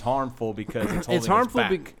 no, it is harmful because it's holding it's harmful. us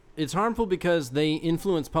back. It's harmful because they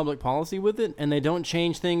influence public policy with it, and they don't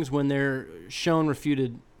change things when they're shown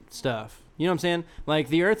refuted stuff. You know what I'm saying? Like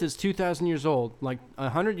the Earth is 2,000 years old. Like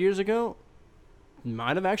 100 years ago,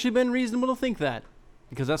 might have actually been reasonable to think that,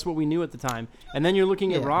 because that's what we knew at the time. And then you're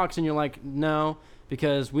looking at Yeah. rocks, and you're like, no,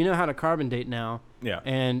 because we know how to carbon date now. Yeah.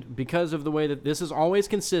 And because of the way that this is always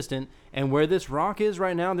consistent, and where this rock is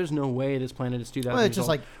right now, there's no way this planet is 2,000 Well, years it's just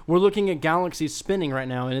old. like- We're looking at galaxies spinning right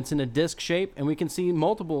now, and it's in a disc shape, and we can see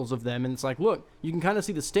multiples of them. And it's like, look, you can kind of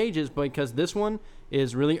see the stages, because this one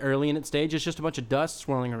is really early in its stage. It's just a bunch of dust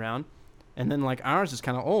swirling around. And then, like, ours is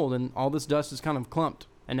kind of old, and all this dust is kind of clumped.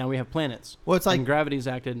 And now we have planets. Well, it's like and gravity's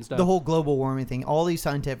acted and stuff. the whole global warming thing. All these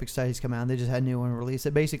scientific studies come out, and they just had a new one released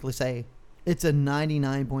that basically say it's a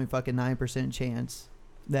 99.9% chance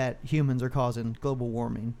that humans are causing global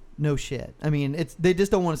warming. No shit. I mean, they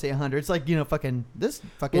just don't want to say 100. It's like, fucking this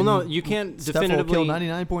fucking. Well, no, you can't stuff will definitively kill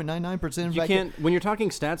 99.99%. You can't, when you're talking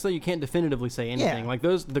stats though, you can't definitively say anything. Yeah. Like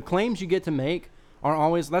the claims you get to make are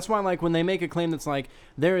always, that's why like when they make a claim that's like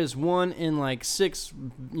there is 1 in like 6,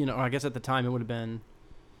 or I guess at the time it would have been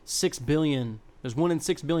 6 billion. There's 1 in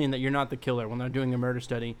 6 billion that you're not the killer when they're doing a murder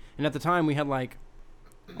study. And at the time we had like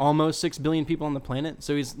almost 6 billion people on the planet.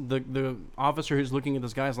 So he's the officer who's looking at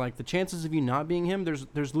this guy's like, the chances of you not being him,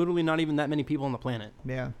 there's literally not even that many people on the planet.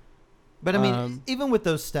 Yeah. But I mean, even with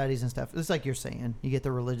those studies and stuff, it's like you're saying, you get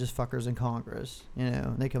the religious fuckers in Congress,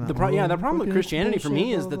 they come out. The problem with fucking Christianity for me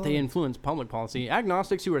bullshit, is blah, that they blah. influence public policy.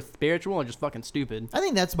 Agnostics who are spiritual are just fucking stupid. I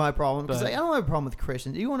think that's my problem, because But- I don't have a problem with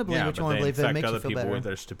Christians. You want to believe Yeah, what you but want to they believe, it infect makes other you feel people better. with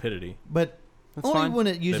their stupidity. But That's only fine. when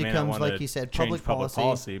it They usually may not comes, wanna like you said, change public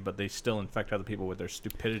policy. but they still infect other people with their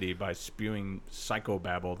stupidity by spewing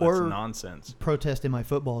psychobabble that's Or- nonsense. Protesting my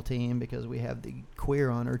football team because we have the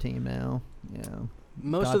queer on our team now.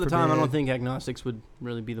 Most God of the time, I don't forbid. think agnostics would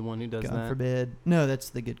really be the one who does God that. forbid. No, that's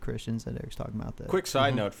the good Christians that Eric's talking about. That. Quick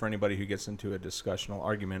side Mhm. note for anybody who gets into a discussional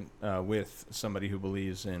argument with somebody who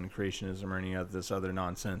believes in creationism or any of this other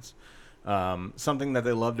nonsense. Something that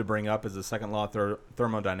they love to bring up is the second law of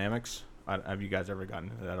thermodynamics. Have you guys ever gotten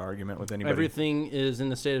into that argument with anybody? Everything is in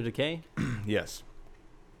the state of decay. Yes.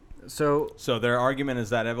 So So their argument is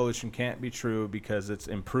that evolution can't be true because it's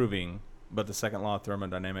improving, but the second law of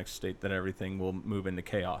thermodynamics state that everything will move into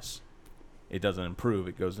chaos. It doesn't improve,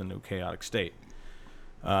 it goes into a chaotic state.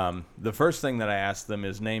 The first thing that I asked them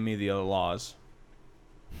is name me the other laws,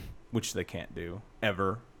 which they can't do,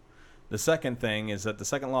 ever. The second thing is that the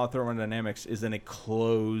second law of thermodynamics is in a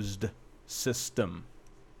closed system.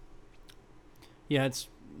 yeah, it's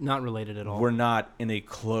not related at all. We're not in a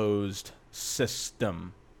closed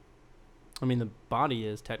system. I mean, the body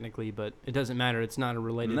is technically, but it doesn't matter. It's not a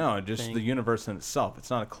related. No, just thing. the universe in itself. It's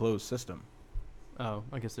not a closed system. Oh,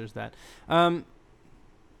 I guess there's that.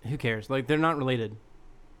 Who cares? Like, they're not related.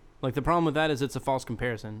 Like, the problem with that is it's a false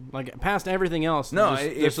comparison. Like, past everything else. No,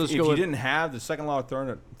 if you didn't have the second law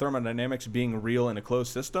of thermodynamics being real in a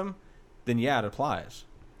closed system, then yeah, it applies.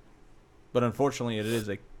 But unfortunately, it is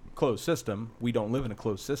a closed system. We don't live in a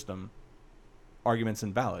closed system. Argument's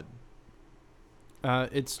invalid.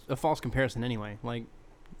 It's a false comparison anyway. Like,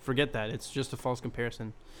 forget that. It's just a false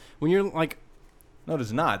comparison. When you're like... No, it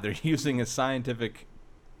is not. They're using a scientific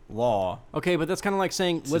law. Okay, but that's kind of like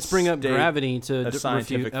saying, let's bring up gravity to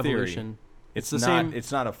refute evolution. It's the not. same.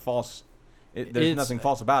 It's not a false. There's nothing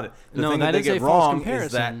false about it. The No, thing that they is a get false wrong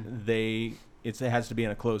is that comparison. it has to be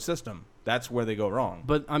in a closed system. That's where they go wrong.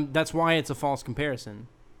 But that's why it's a false comparison.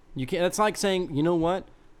 You can't. That's like saying, you know what?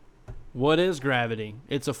 What is gravity?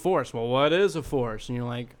 It's a force. Well, what is a force? And you're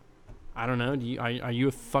like, I don't know. Are you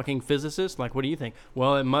a fucking physicist? Like, what do you think?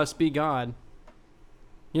 Well, it must be God.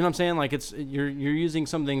 You know what I'm saying? Like, you're using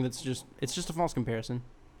something that's just a false comparison.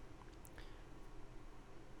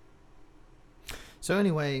 So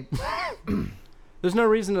anyway, There's no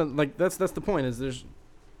reason to, like, that's the point.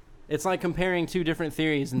 It's like comparing two different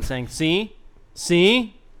theories and saying, see,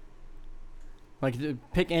 like,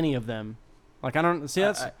 pick any of them. Like, I don't see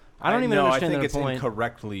that's. I don't even understand I think their it's point.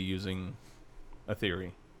 incorrectly using a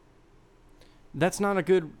theory. That's not a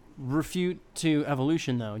good refute to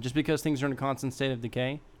evolution, though, just because things are in a constant state of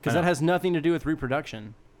decay, because that has nothing to do with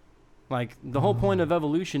reproduction. Like, the whole point of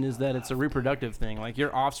evolution is that it's a reproductive thing. Like,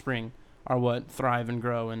 your offspring are what thrive and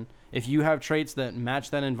grow, and if you have traits that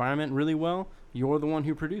match that environment really well, you're the one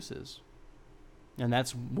who produces. And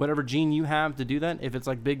that's whatever gene you have to do that. If it's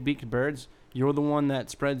like big-beaked birds, you're the one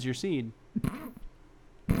that spreads your seed.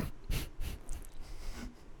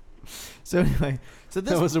 so anyway,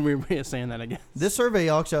 that was a weird way of saying that, I guess. This survey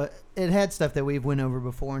also, it had stuff that we've went over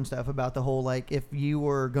before and stuff about the whole, like, if you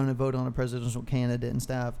were going to vote on a presidential candidate and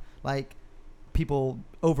stuff, like, people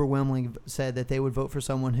overwhelmingly said that they would vote for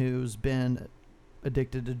someone who's been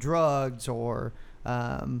addicted to drugs or,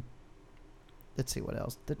 let's see what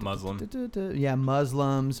else. Muslim. Yeah,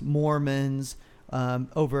 Muslims, Mormons,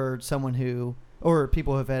 over someone who, or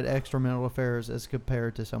people who have had extramarital affairs as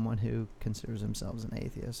compared to someone who considers themselves an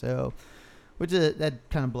atheist. So, which is, that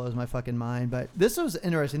kind of blows my fucking mind. But this was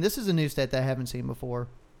interesting. This is a new stat that I haven't seen before.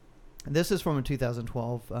 This is from a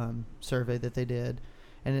 2012 survey that they did.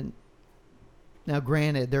 Now,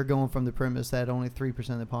 granted, they're going from the premise that only 3%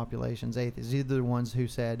 of the population's atheists. These are the ones who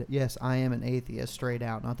said, yes, I am an atheist straight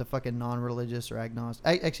out, not the fucking non-religious or agnostic.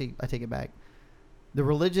 I take it back. The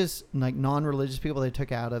religious, like non-religious people, they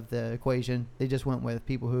took out of the equation. They just went with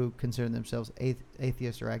people who consider themselves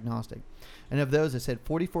atheist or agnostic. And of those, it said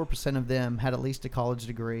 44% of them had at least a college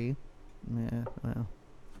degree. Yeah, well,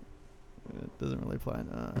 it doesn't really apply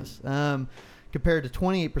to us. Compared to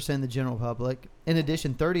 28% of the general public. In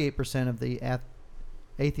addition, 38% of the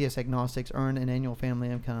atheist agnostics earn an annual family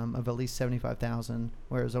income of at least $75,000,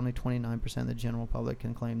 whereas only 29% of the general public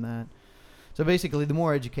can claim that. So basically, the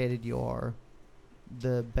more educated you are,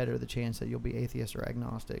 the better the chance that you'll be atheist or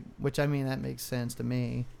agnostic. Which, I mean, that makes sense to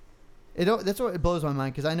me. That's what it blows my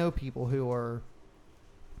mind, because I know people who are,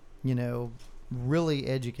 you know, really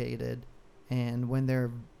educated, and when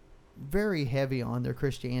they're very heavy on their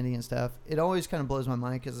Christianity and stuff, it always kind of blows my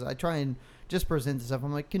mind, because I try and just present this stuff.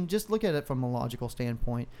 I'm like, can just look at it from a logical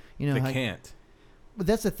standpoint. You know, they can't. But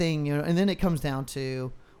that's the thing, you know. And then it comes down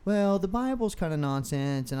to, well, the Bible's kind of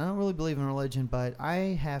nonsense, and I don't really believe in religion, but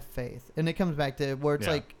I have faith. And it comes back to where it's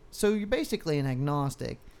like, so you're basically an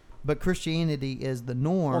agnostic, but Christianity is the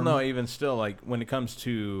norm. Well, no, even still, like when it comes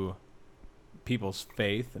to people's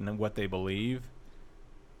faith and what they believe,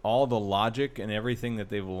 all the logic and everything that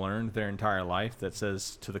they've learned their entire life that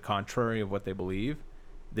says to the contrary of what they believe,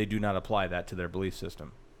 they do not apply that to their belief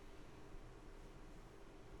system.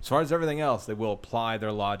 As far as everything else, they will apply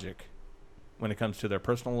their logic when it comes to their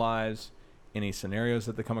personal lives, any scenarios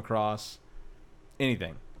that they come across,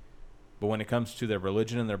 anything. But when it comes to their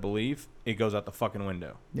religion and their belief, it goes out the fucking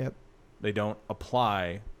window. Yep. They don't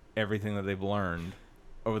apply everything that they've learned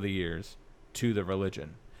over the years to the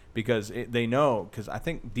religion. Because they know, because I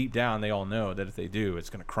think deep down they all know that if they do, it's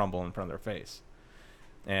going to crumble in front of their face.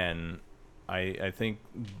 And I think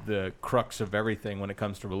the crux of everything when it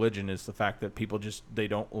comes to religion is the fact that people they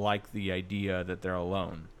don't like the idea that they're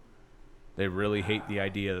alone. They really hate the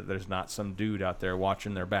idea that there's not some dude out there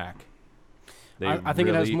watching their back. I think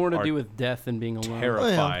it has more to do with death than being alone. Terrified.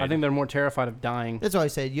 Oh, yeah. I think they're more terrified of dying. That's why I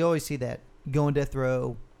said you always see that go on death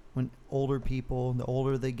row when older people, the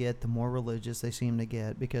older they get, the more religious they seem to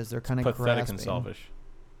get, because they're kind of pathetic grasping. and selfish.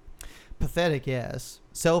 Pathetic, yes.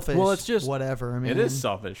 Selfish, Well, it's just- whatever. I mean, It is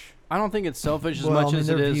selfish. I don't think it's selfish as Well, I much mean, as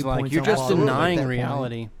it their is like viewpoints you're are just all over at denying that point.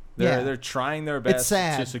 reality. Yeah. They're trying their best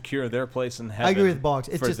sad. to secure their place in heaven. I agree with Boggs.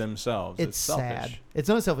 It's for just themselves. It's selfish. sad. It's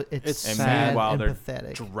not selfish. It's It's And sad meanwhile, and they're pathetic.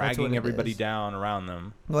 That's what dragging it everybody is. down around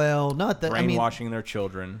them, Well, not that. I mean, brainwashing their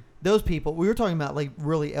children. those people we were talking about, like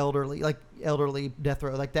really elderly death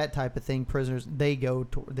row, like that type of thing. Prisoners, they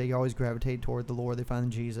always gravitate toward the Lord. They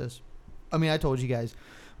find Jesus. I mean, I told you guys,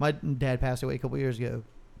 my dad passed away a couple years ago.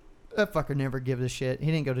 That fucker never gives a shit.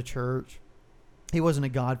 He didn't go to church. He wasn't a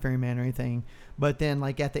God-fearing man or anything. But then,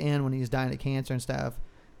 like at the end when he was dying of cancer and stuff,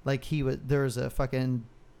 like there was a fucking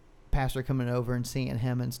pastor coming over and seeing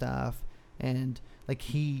him and stuff, and like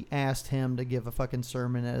he asked him to give a fucking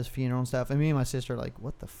sermon at his funeral and stuff. And me and my sister are like,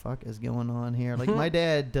 what the fuck is going on here? Like my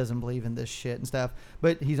dad doesn't believe in this shit and stuff,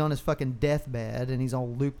 but he's on his fucking deathbed and he's all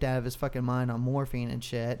looped out of his fucking mind on morphine and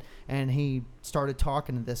shit. And he started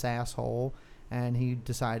talking to this asshole. And he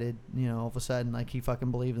decided, all of a sudden, like, he fucking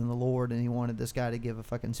believed in the Lord and he wanted this guy to give a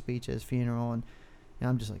fucking speech at his funeral. And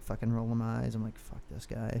I'm just, like, fucking rolling my eyes. I'm like, fuck this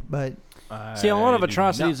guy. But See, a lot of I do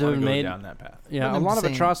atrocities not have wanna been go made. down that path. Yeah, But a I'm lot of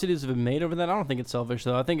saying- atrocities have been made over that. I don't think it's selfish,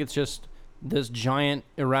 though. I think it's just this giant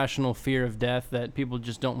irrational fear of death that people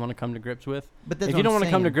just don't want to come to grips with. That's If what you don't I'm want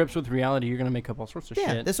to come to saying. grips with reality, you're going to make up all sorts of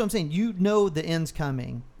Yeah, shit. that's what I'm saying. You know the end's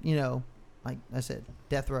coming. Like I said,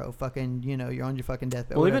 death row, fucking, you're on your fucking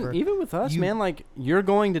deathbed. Well, whatever. even with us, You- man, like, you're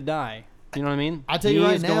going to die. You know what I mean? I tell you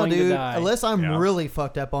right He's now, going to dude, die. unless I'm Yeah. really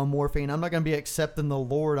fucked up on morphine, I'm not going to be accepting the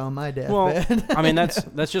Lord on my Well, deathbed. I mean,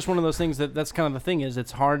 that's just one of those things that's kind of the thing is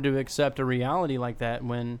it's hard to accept a reality like that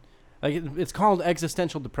when, like, it's called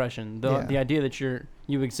existential depression. The idea that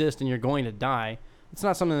you exist and you're going to die. It's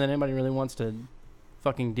not something that anybody really wants to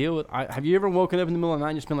fucking deal with. Have you ever woken up in the middle of the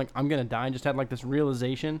night and just been like, I'm going to die, and just had like this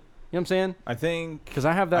realization? You know what I'm saying? I think Because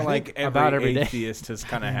I have that think like about every day. atheist has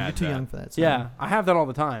kind of You're had too that. young for that. Son. Yeah, I have that all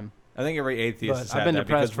the time. I think every atheist But has I've had been that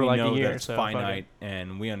depressed because for we like a know year, that it's so fuck it. finite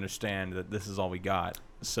and we understand that this is all we got.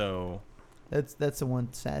 So That's the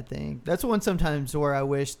one sad thing. That's the one sometimes where I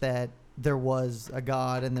wish that there was a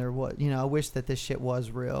God and there was, I wish that this shit was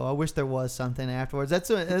real. I wish there was something afterwards. That's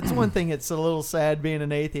one thing. It's a little sad being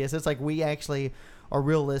an atheist. It's like we actually are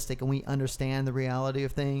realistic and we understand the reality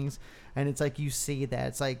of things. And it's like you see that.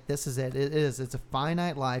 It's like this is it. It is. It's a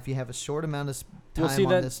finite life. You have a short amount of time see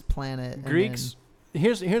on that this planet. and Greeks,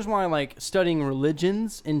 here's why like studying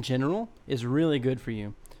religions in general is really good for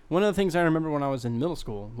you. One of the things I remember when I was in middle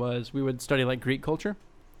school was we would study like Greek culture,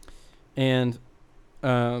 and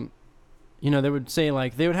they would say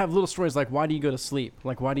like they would have little stories like, why do you go to sleep?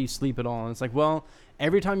 Like, why do you sleep at all? And it's like, well,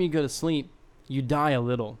 every time you go to sleep, you die a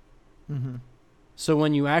little. Mm-hmm. So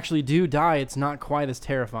when you actually do die, it's not quite as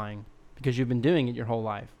terrifying because you've been doing it your whole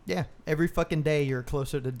life. Yeah, every fucking day you're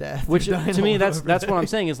closer to death. Which You're dying to me, all that's over what I'm day.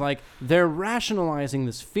 saying is like they're rationalizing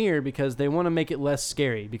this fear because they want to make it less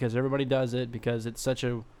scary because everybody does it because it's such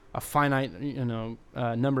a finite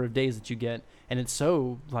number of days that you get, and it's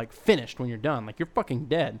so like finished when you're done, like you're fucking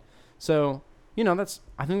dead. So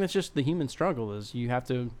I think that's just the human struggle is you have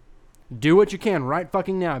to do what you can right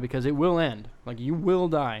fucking now because it will end. Like you will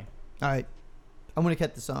die. All right, I'm gonna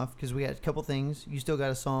cut this off because we got a couple things. You still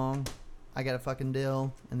got a song. I got a fucking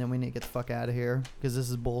deal, and then we need to get the fuck out of here because this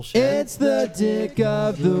is bullshit. It's the dick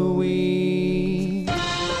of the week.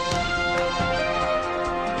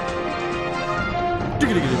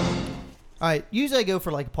 All right, usually I go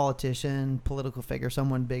for like a politician, political figure,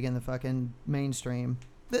 someone big in the fucking mainstream.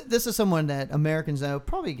 This is someone that Americans know.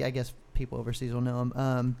 Probably, I guess people overseas will know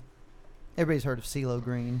him. Everybody's heard of CeeLo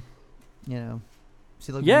Green. CeeLo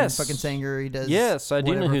Green, Yes. fucking singer. He does. Yes, I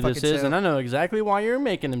do know whatever who this fucking is, show. and I know exactly why you're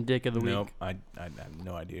making him dick of the week. nope, I have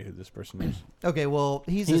no idea who this person is. Okay, well,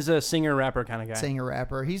 he's He's a a singer-rapper kind of guy. singer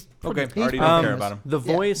rapper. He's Okay, he's already pretty don't care famous. about him. The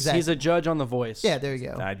Yeah, Voice, exactly. he's a judge on The Voice. Yeah, there you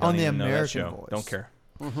go. I don't On the even know that American show. Voice. Don't care.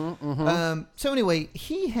 So anyway,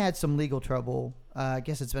 he had some legal trouble. I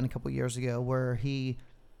guess it's been a couple years ago where he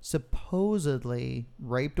supposedly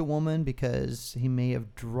raped a woman because he may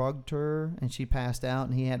have drugged her and she passed out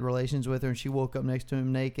and he had relations with her and she woke up next to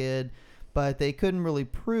him naked, but they couldn't really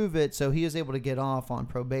prove it, so he was able to get off on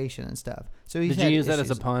probation and stuff. So he's Did you use that as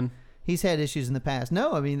a pun? He's had issues in the past.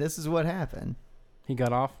 No, I mean this is what happened. He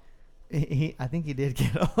got off? I think he did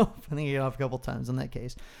get off. I think he got off a couple times in that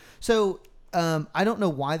case. So I don't know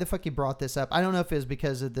why the fuck he brought this up. I don't know if it was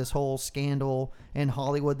because of this whole scandal in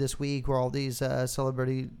Hollywood this week where all these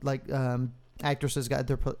celebrity actresses got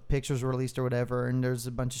their pictures released or whatever, and there's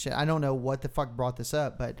a bunch of shit. I don't know what the fuck brought this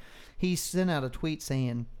up, but he sent out a tweet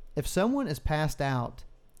saying, if someone is passed out,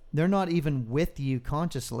 they're not even with you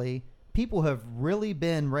consciously. People have really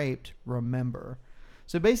been raped, remember.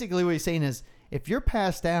 So basically what he's saying is, if you're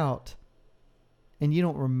passed out, and you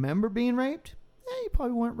don't remember being raped, you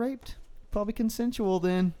probably weren't raped. Probably consensual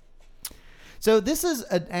then. So this is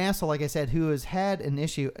an asshole, like I said, who has had an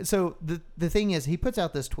issue. So the thing is, he puts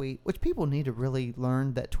out this tweet, which people need to really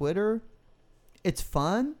learn that Twitter, it's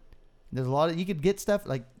fun. There's a lot of, you could get stuff,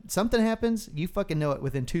 like something happens, you fucking know it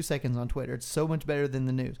within 2 seconds on Twitter. It's so much better than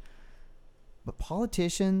the news. But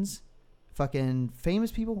politicians, fucking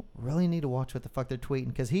famous people really need to watch what the fuck they're tweeting,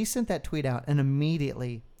 because he sent that tweet out and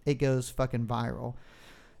immediately it goes fucking viral.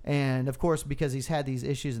 And of course, because he's had these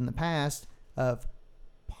issues in the past of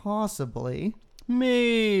possibly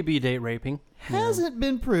maybe date raping, hasn't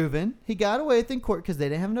been proven. He got away with it in court because they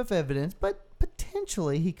didn't have enough evidence, but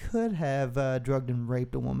potentially he could have drugged and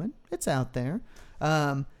raped a woman. It's out there.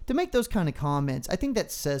 To make those kind of comments, I think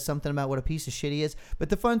that says something about what a piece of shit he is. But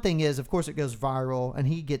the fun thing is, of course, it goes viral and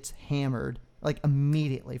he gets hammered like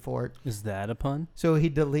immediately for it. Is that a pun? So he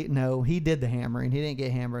did the hammering. He didn't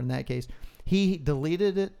get hammered in that case. He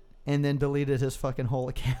deleted it and then deleted his fucking whole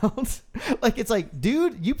account. Like, it's like,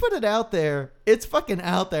 dude, you put it out there. It's fucking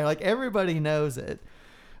out there. Like, everybody knows it.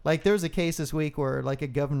 Like, there was a case this week where, like, a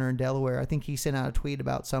governor in Delaware, I think he sent out a tweet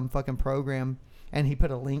about some fucking program, and he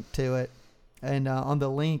put a link to it. And on the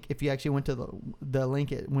link, if you actually went to the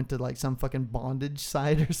link, it went to, like, some fucking bondage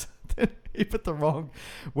site or something. He put the wrong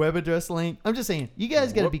web address link. I'm just saying, you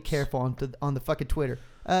guys got to be careful on the fucking Twitter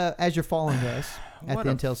as you're following us at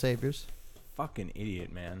the Intel Saviors. Fucking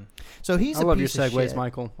idiot, man. So he's I a love your piece of segues, shit.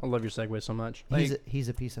 Michael. I love your segues so much. He's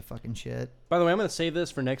a piece of fucking shit. By the way, I'm going to save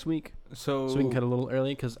this for next week So we can cut a little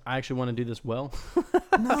early because I actually want to do this well.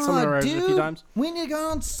 No, a few dude. times. We need to go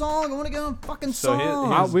on song. I want to go on fucking So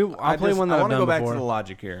song. I'll play one that I I've want to done go back before. to the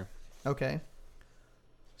logic here. Okay.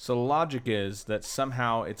 So the logic is that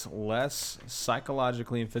somehow it's less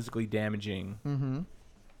psychologically and physically damaging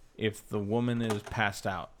if the woman is passed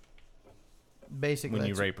out Basically, when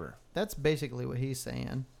you rape her. That's basically what he's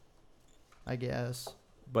saying, I guess.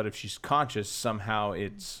 But if she's conscious, somehow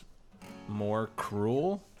it's more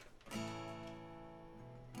cruel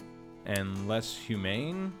and less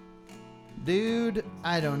humane. Dude,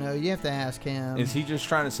 I don't know. You have to ask him. Is he just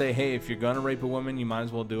trying to say, hey, if you're going to rape a woman, you might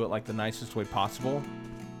as well do it like the nicest way possible?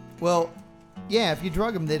 Well, yeah, if you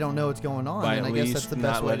drug them, they don't know what's going on. By And at I guess least that's the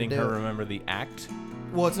best not way to letting do her it. remember the act,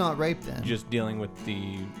 Well, it's not rape then. just dealing with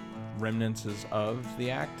the remnants of the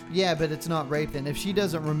act. Yeah, but it's not rape then. If she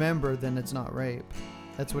doesn't remember, then it's not rape.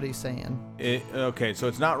 That's what he's saying. Okay, so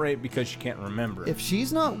it's not rape because she can't remember. If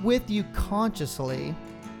she's not with you consciously,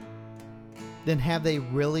 then have they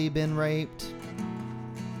really been raped?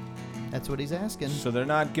 That's what he's asking. So they're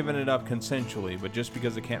not giving it up consensually, but just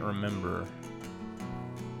because they can't remember.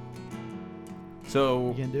 So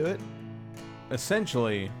You can do it?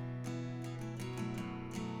 essentially,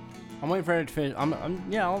 I'm waiting for her to finish.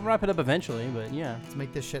 Yeah, I'll wrap it up eventually, but yeah. Let's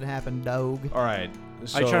make this shit happen, dog. all right.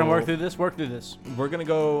 So Are you trying to work through this? Work through this. We're gonna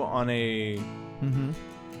go on a Mm-hmm.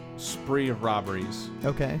 spree of robberies,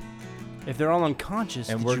 Okay. If they're all unconscious,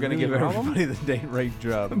 and did we're you gonna really give rob 'em? everybody the date rape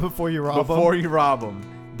job Before you rob before them? you rob them.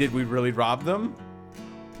 Did we really rob them?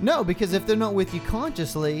 No, because if they're not with you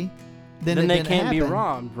consciously, then it Then they didn't can't be happen.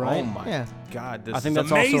 robbed, right? Oh my Yeah. God, this I think is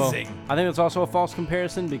that's amazing. I think that's also a false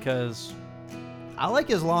comparison because. I like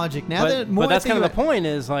his logic. Now that more But that's I think kind of the about- point.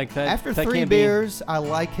 Is like that. After that 3 can't beers, I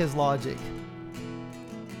like his logic.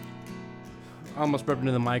 I almost burped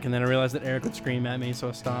into the mic, and then I realized that Eric would scream at me, so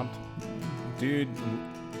I stopped. Dude,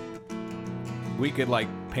 we could like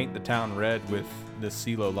paint the town red with this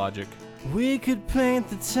CeeLo logic. We could paint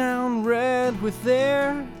the town red with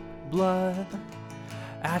their blood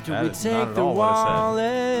after That we is not take at their all what I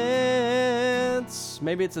wallets.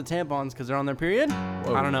 Maybe it's the tampons because they're on their period.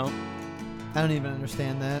 Whoa. I don't know. I don't even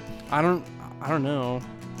understand that. I don't know.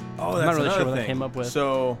 Oh, I'm that's not really another sure what thing. I came up with.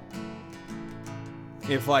 So,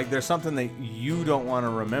 if like there's something that you don't want to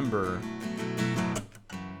remember,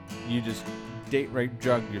 you just date rape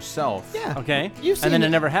drug yourself. Yeah. Okay. You've seen And then it- it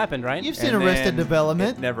never happened, right? You've seen And Arrested then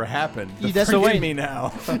Development. It never happened. You just- Forgive So wait. me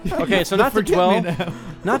now. Okay, so not to Forgive dwell, me now.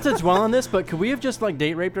 not to dwell on this, but could we have just like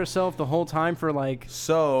date raped ourselves the whole time for like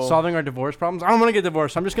So solving our divorce problems? I don't want to get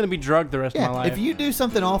divorced. I'm just gonna be drugged the rest of my Yeah, life. if you do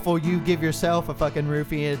something awful, you give yourself a fucking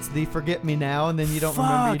roofie. It's the forget me now, and then you don't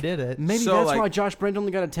remember you Fuck. did it. Maybe So, that's like- why Josh Brent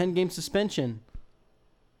only got a 10-game suspension.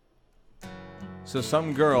 So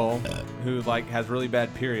some girl who like has really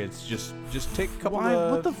bad periods just take a couple Why?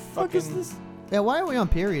 of What the fuck is fucking- this? Yeah, why are we on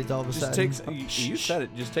periods all of a Just sudden? takes you said it.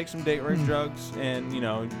 Just take some date rape drugs and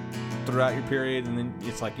throughout your period, and then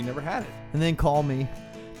it's like you never had it. And then call me.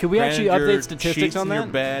 Could we actually Granted, your update statistics sheets on in that? your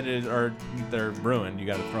bed are they're ruined. You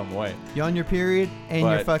got to throw them away. You're on your period, and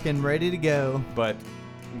you're But- fucking ready to go. But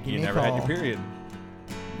Give you me a never had your call. period.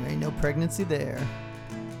 There ain't no pregnancy there.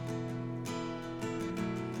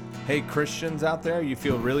 Hey, Christians out there, you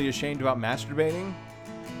feel really ashamed about masturbating?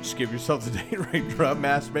 Just give yourselves a day, right? Rub,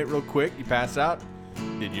 masturbate real quick. You pass out.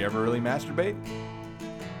 Did you ever really masturbate?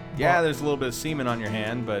 Yeah, there's a little bit of semen on your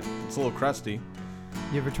hand, but it's a little crusty.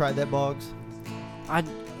 You ever tried that, Boggs?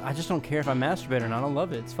 I just don't care if I masturbate or not. I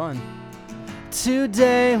love it. It's fun.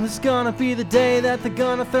 Today was gonna be the day that they're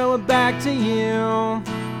gonna throw it back to you.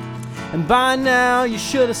 And by now you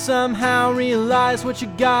should have somehow realized what you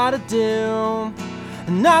gotta do.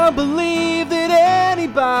 And I don't believe that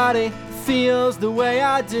anybody feels the way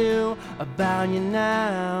I do about you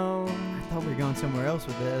now. I thought we were going somewhere else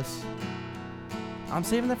with this. I'm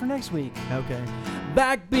saving that for next week. Okay.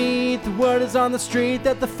 Backbeat, the word is on the street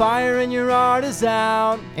that the fire in your heart is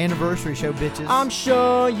out. Anniversary show, bitches. I'm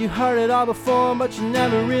sure you heard it all before, but you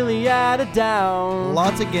never really had a doubt.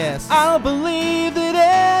 Lots of guests. I don't believe that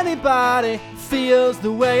anybody feels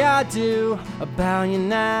the way I do about you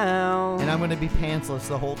now. And I'm going to be pantsless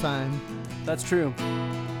the whole time. That's true.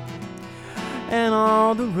 And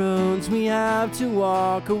all the roads we have to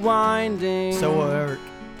walk are winding. So will Eric.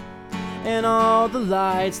 And all the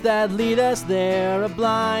lights that lead us there are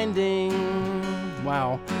blinding.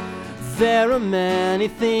 Wow. There are many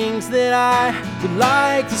things that I would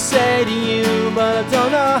like to say to you, but I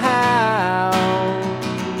don't know how.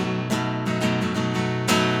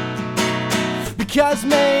 Because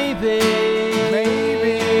maybe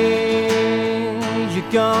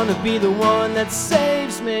you're gonna be the one that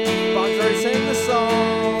saves me. Boggs already sang the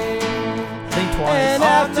song. I think twice. And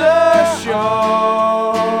after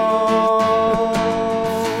show,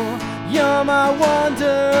 you're my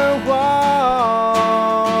wonderwall.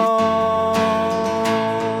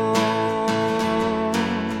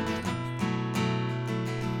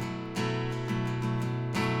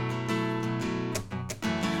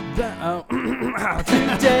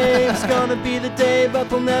 Today's gonna be the day, but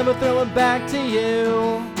they'll never throw it back to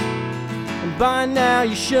you. And by now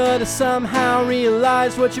you should have somehow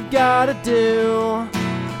realized what you've gotta do.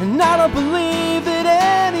 And I don't believe that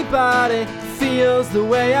anybody feels the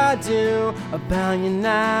way I do about you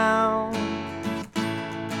now.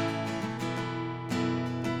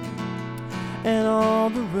 And all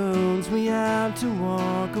the roads we have to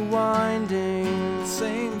walk are winding.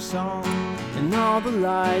 Same song. And all the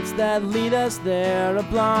lights that lead us there are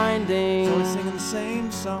blinding. Always singing the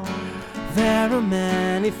same song. There are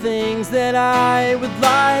many things that I would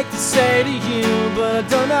like to say to you, but I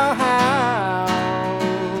don't know how.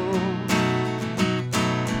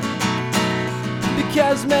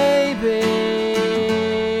 Because maybe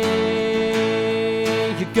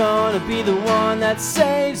you're gonna be the one that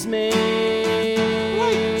saves me.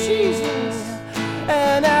 Like Jesus.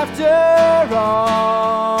 And after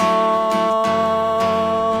all,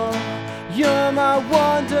 you're my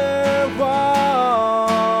wonderwall.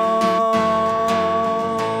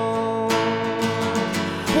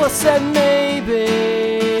 Well, I said maybe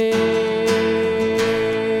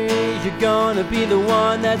you're gonna be the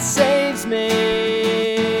one that saves me.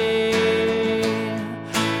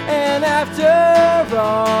 And after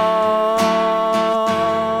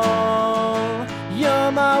all,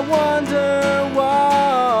 you're my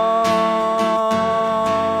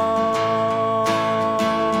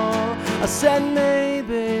wonderwall. I said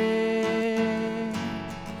maybe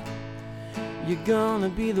you're gonna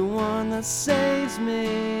be the one that saves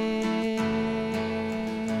me.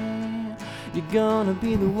 You're gonna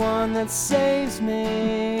be the one that saves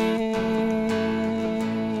me.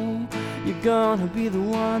 You're gonna be the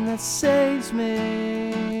one that saves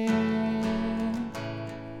me.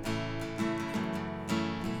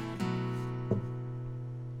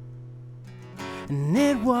 And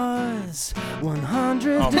it was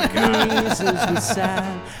 100 degrees as we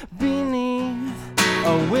sat beneath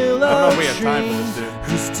a willow I don't know if we have time for this, tree dude.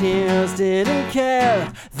 whose tears didn't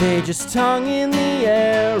care. They just hung in the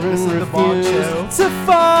air and This is the Boggs refused show. to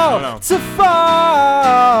fall, No, no. to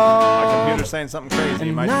fall. My computer's saying something crazy. You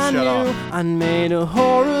And might I just shut knew off. I made a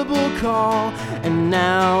horrible call, and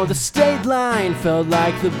now the state line felt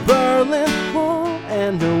like the Berlin Wall,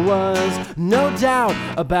 and there was no doubt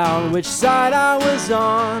about which side I was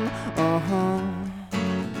on.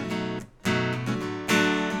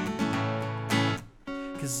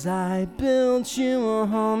 Cause I built you a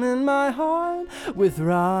home in my heart with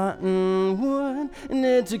rotten wood and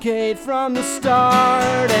educate from the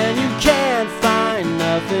start. And you can't find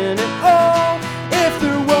nothing at all if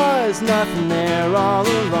there was nothing there all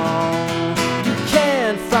along. You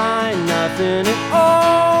can't find nothing at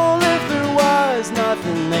all if there was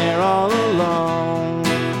nothing there all along.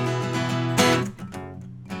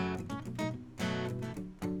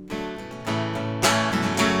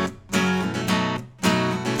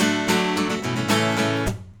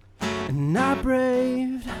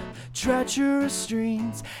 treacherous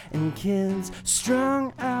streets, and kids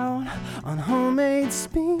strung out on homemade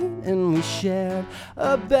speed. And we shared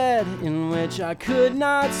a bed in which I could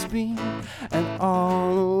not speak, and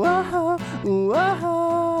all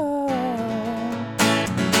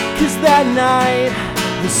cause that night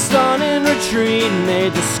the sun in retreat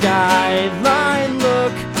made the skyline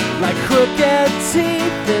look like crooked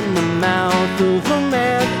teeth in the mouth of a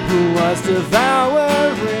man who was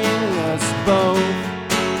devouring us both.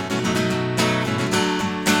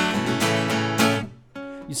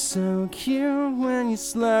 You're so cute when you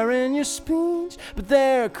slur in your speech, but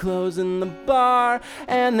they're closing the bar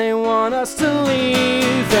and they want us to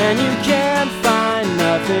leave. And you can't find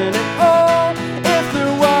nothing at all if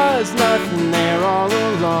there was nothing there all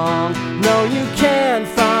along. No, you can't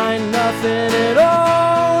find nothing at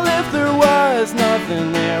all if there was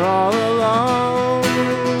nothing there all along.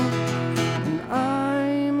 And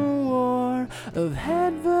I'm a war of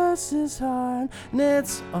head versus heart, and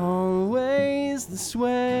it's always this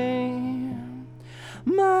way.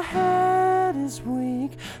 My head is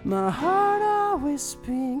weak, my heart always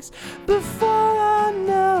speaks before I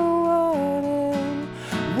know what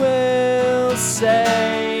it will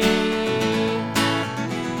say.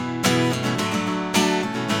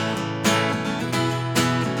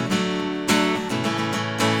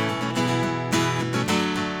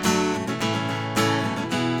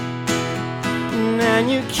 And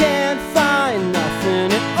you can't find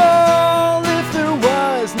nothing at all if there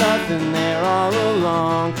was nothing there all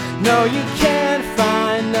along. No, you can't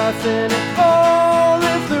find nothing at all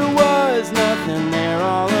if there was nothing there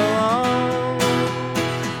all along.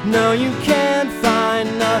 No, you can't find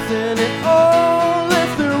nothing at all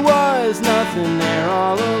if there was nothing there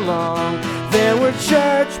all along. There were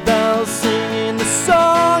church bells singing the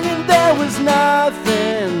song, and there was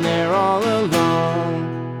nothing there all along.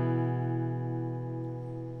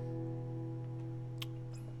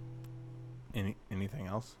 Anything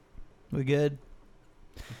else? We good?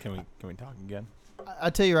 Can we talk again? I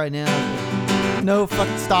tell you right now, no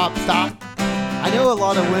fucking stop. I know a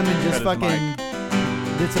lot of women just Cut his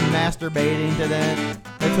fucking did some masturbating to that.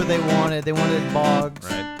 That's what they wanted. They wanted Boggs.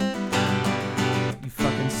 Right. You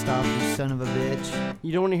fucking stop, you son of a bitch.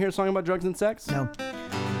 You don't want to hear a song about drugs and sex? No. You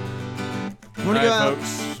All want to right, go out?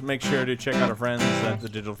 folks. Make sure to check out our friends at the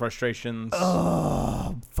Digital Frustrations.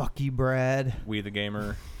 Oh, fuck you, Brad. We the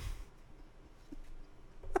Gamer.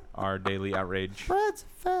 Our daily outrage. Brad's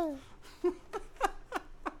fat.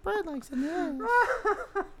 Brad likes it.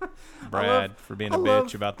 Brad for being a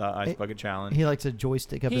bitch about the ice bucket challenge. He likes a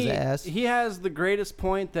joystick up his ass. He has the greatest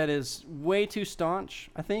point that is way too staunch,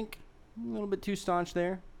 I think. A little bit too staunch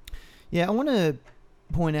there. Yeah, I want to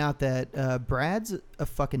point out that Brad's a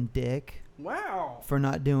fucking dick Wow. for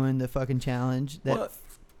not doing the fucking challenge. That Well,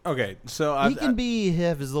 okay, so he can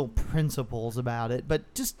have his little principles about it,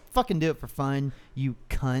 but just fucking do it for fun, you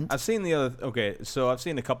cunt. I've seen the other. Okay, so I've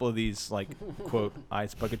seen a couple of these like quote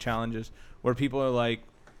ice bucket challenges where people are like,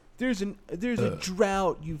 "There's a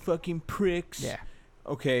drought, you fucking pricks." Yeah.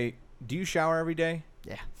 Okay, do you shower every day?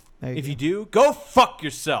 Yeah. If you do, go fuck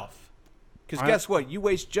yourself. Because guess what? You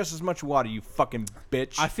waste just as much water, you fucking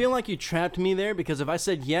bitch. I feel like you trapped me there because if I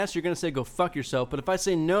said yes, you're going to say go fuck yourself. But if I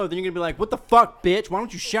say no, then you're going to be like, what the fuck, bitch? Why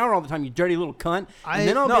don't you shower all the time, you dirty little cunt? And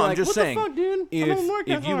then I'll be like, I'm just what saying, the fuck, dude? I don't work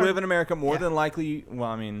that if you hard. live in America, more than likely, well,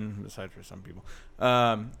 I mean, besides for some people,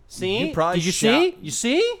 See? you probably Did you see? You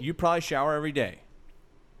see? You probably shower every day.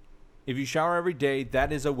 If you shower every day,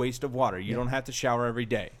 that is a waste of water. You don't have to shower every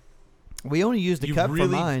day. We only use the You cup for really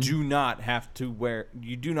mine. do not have to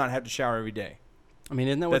You do not have to shower every day. I mean,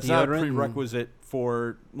 isn't that what That's not a deodorant and- prerequisite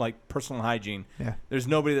for like personal hygiene. Yeah. There's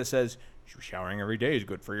nobody that says showering every day is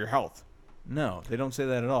good for your health. No, they don't say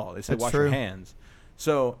that at all. They say That's wash true. your hands.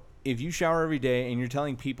 So if you shower every day and you're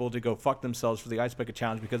telling people to go fuck themselves for the ice bucket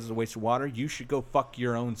challenge because it's a waste of water, you should go fuck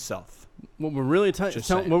your own self. What we're really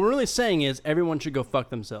saying. what we're really saying is everyone should go fuck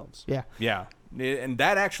themselves. Yeah. Yeah, and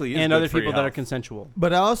that actually is And good other for your people that are health. consensual.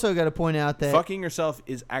 But I also got to point out that Fucking yourself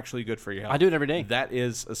is actually good for your health. I do it every day. That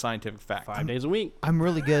is a scientific fact. 5 days a week. I'm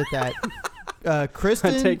really good at that. I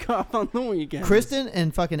Kristen, take off on the weekend. Kristen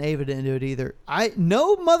and fucking Ava didn't do it either.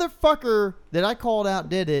 No motherfucker that I called out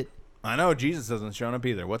did it, I know Jesus hasn't shown up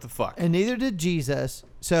either. What the fuck? and neither did Jesus.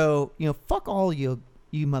 So fuck all you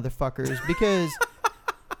motherfuckers because,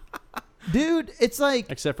 dude, it's like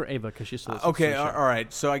Except for Ava, because she's still Okay, all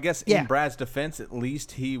right. So I guess Yeah. in Brad's defense, at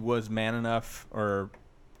least he was man enough or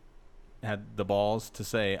had the balls to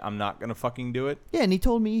say, I'm not going to fucking do it, yeah, and he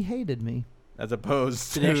told me he hated me. as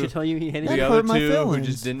opposed Did he actually to tell you he hated That the you? other hurt my two who feelings.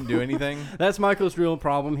 just didn't do anything. That's Michael's real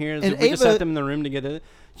problem here. Is And that we just Ava- sat them in the room together.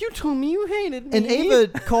 You told me you hated me. And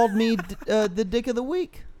Ava called me the dick of the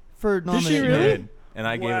week for nominating. really? me. Did. And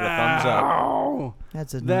I gave it a thumbs up. Wow.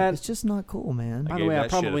 It's just not cool, man. By I the way, gave I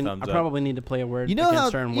that shit a probably thumbs up. probably need to play a word You know against how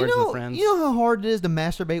certain you words know with friends. you know how hard it is to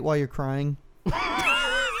masturbate while you're crying.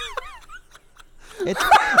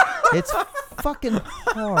 It's fucking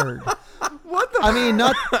hard. What the? I mean,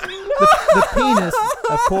 not the penis,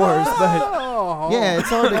 of course, but yeah, it's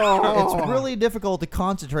hard. It's really difficult to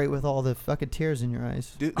concentrate with all the fucking tears in your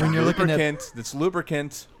eyes when you're looking at It's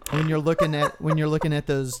lubricant. when you're looking at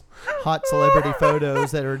those hot celebrity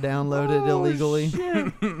photos that are downloaded illegally.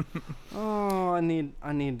 Oh, I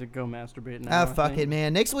need to go masturbate now. Ah, fuck it,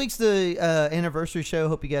 man. Next week's the anniversary show.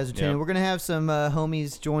 Hope you guys are tuning in. Yep. We're going to have some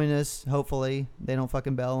homies join us. Hopefully. They don't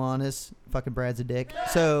fucking bail on us. Fucking Brad's a dick.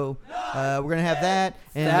 So, we're going to have that.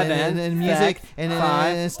 And music.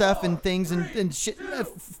 And stuff and things and shit.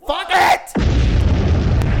 Fuck it!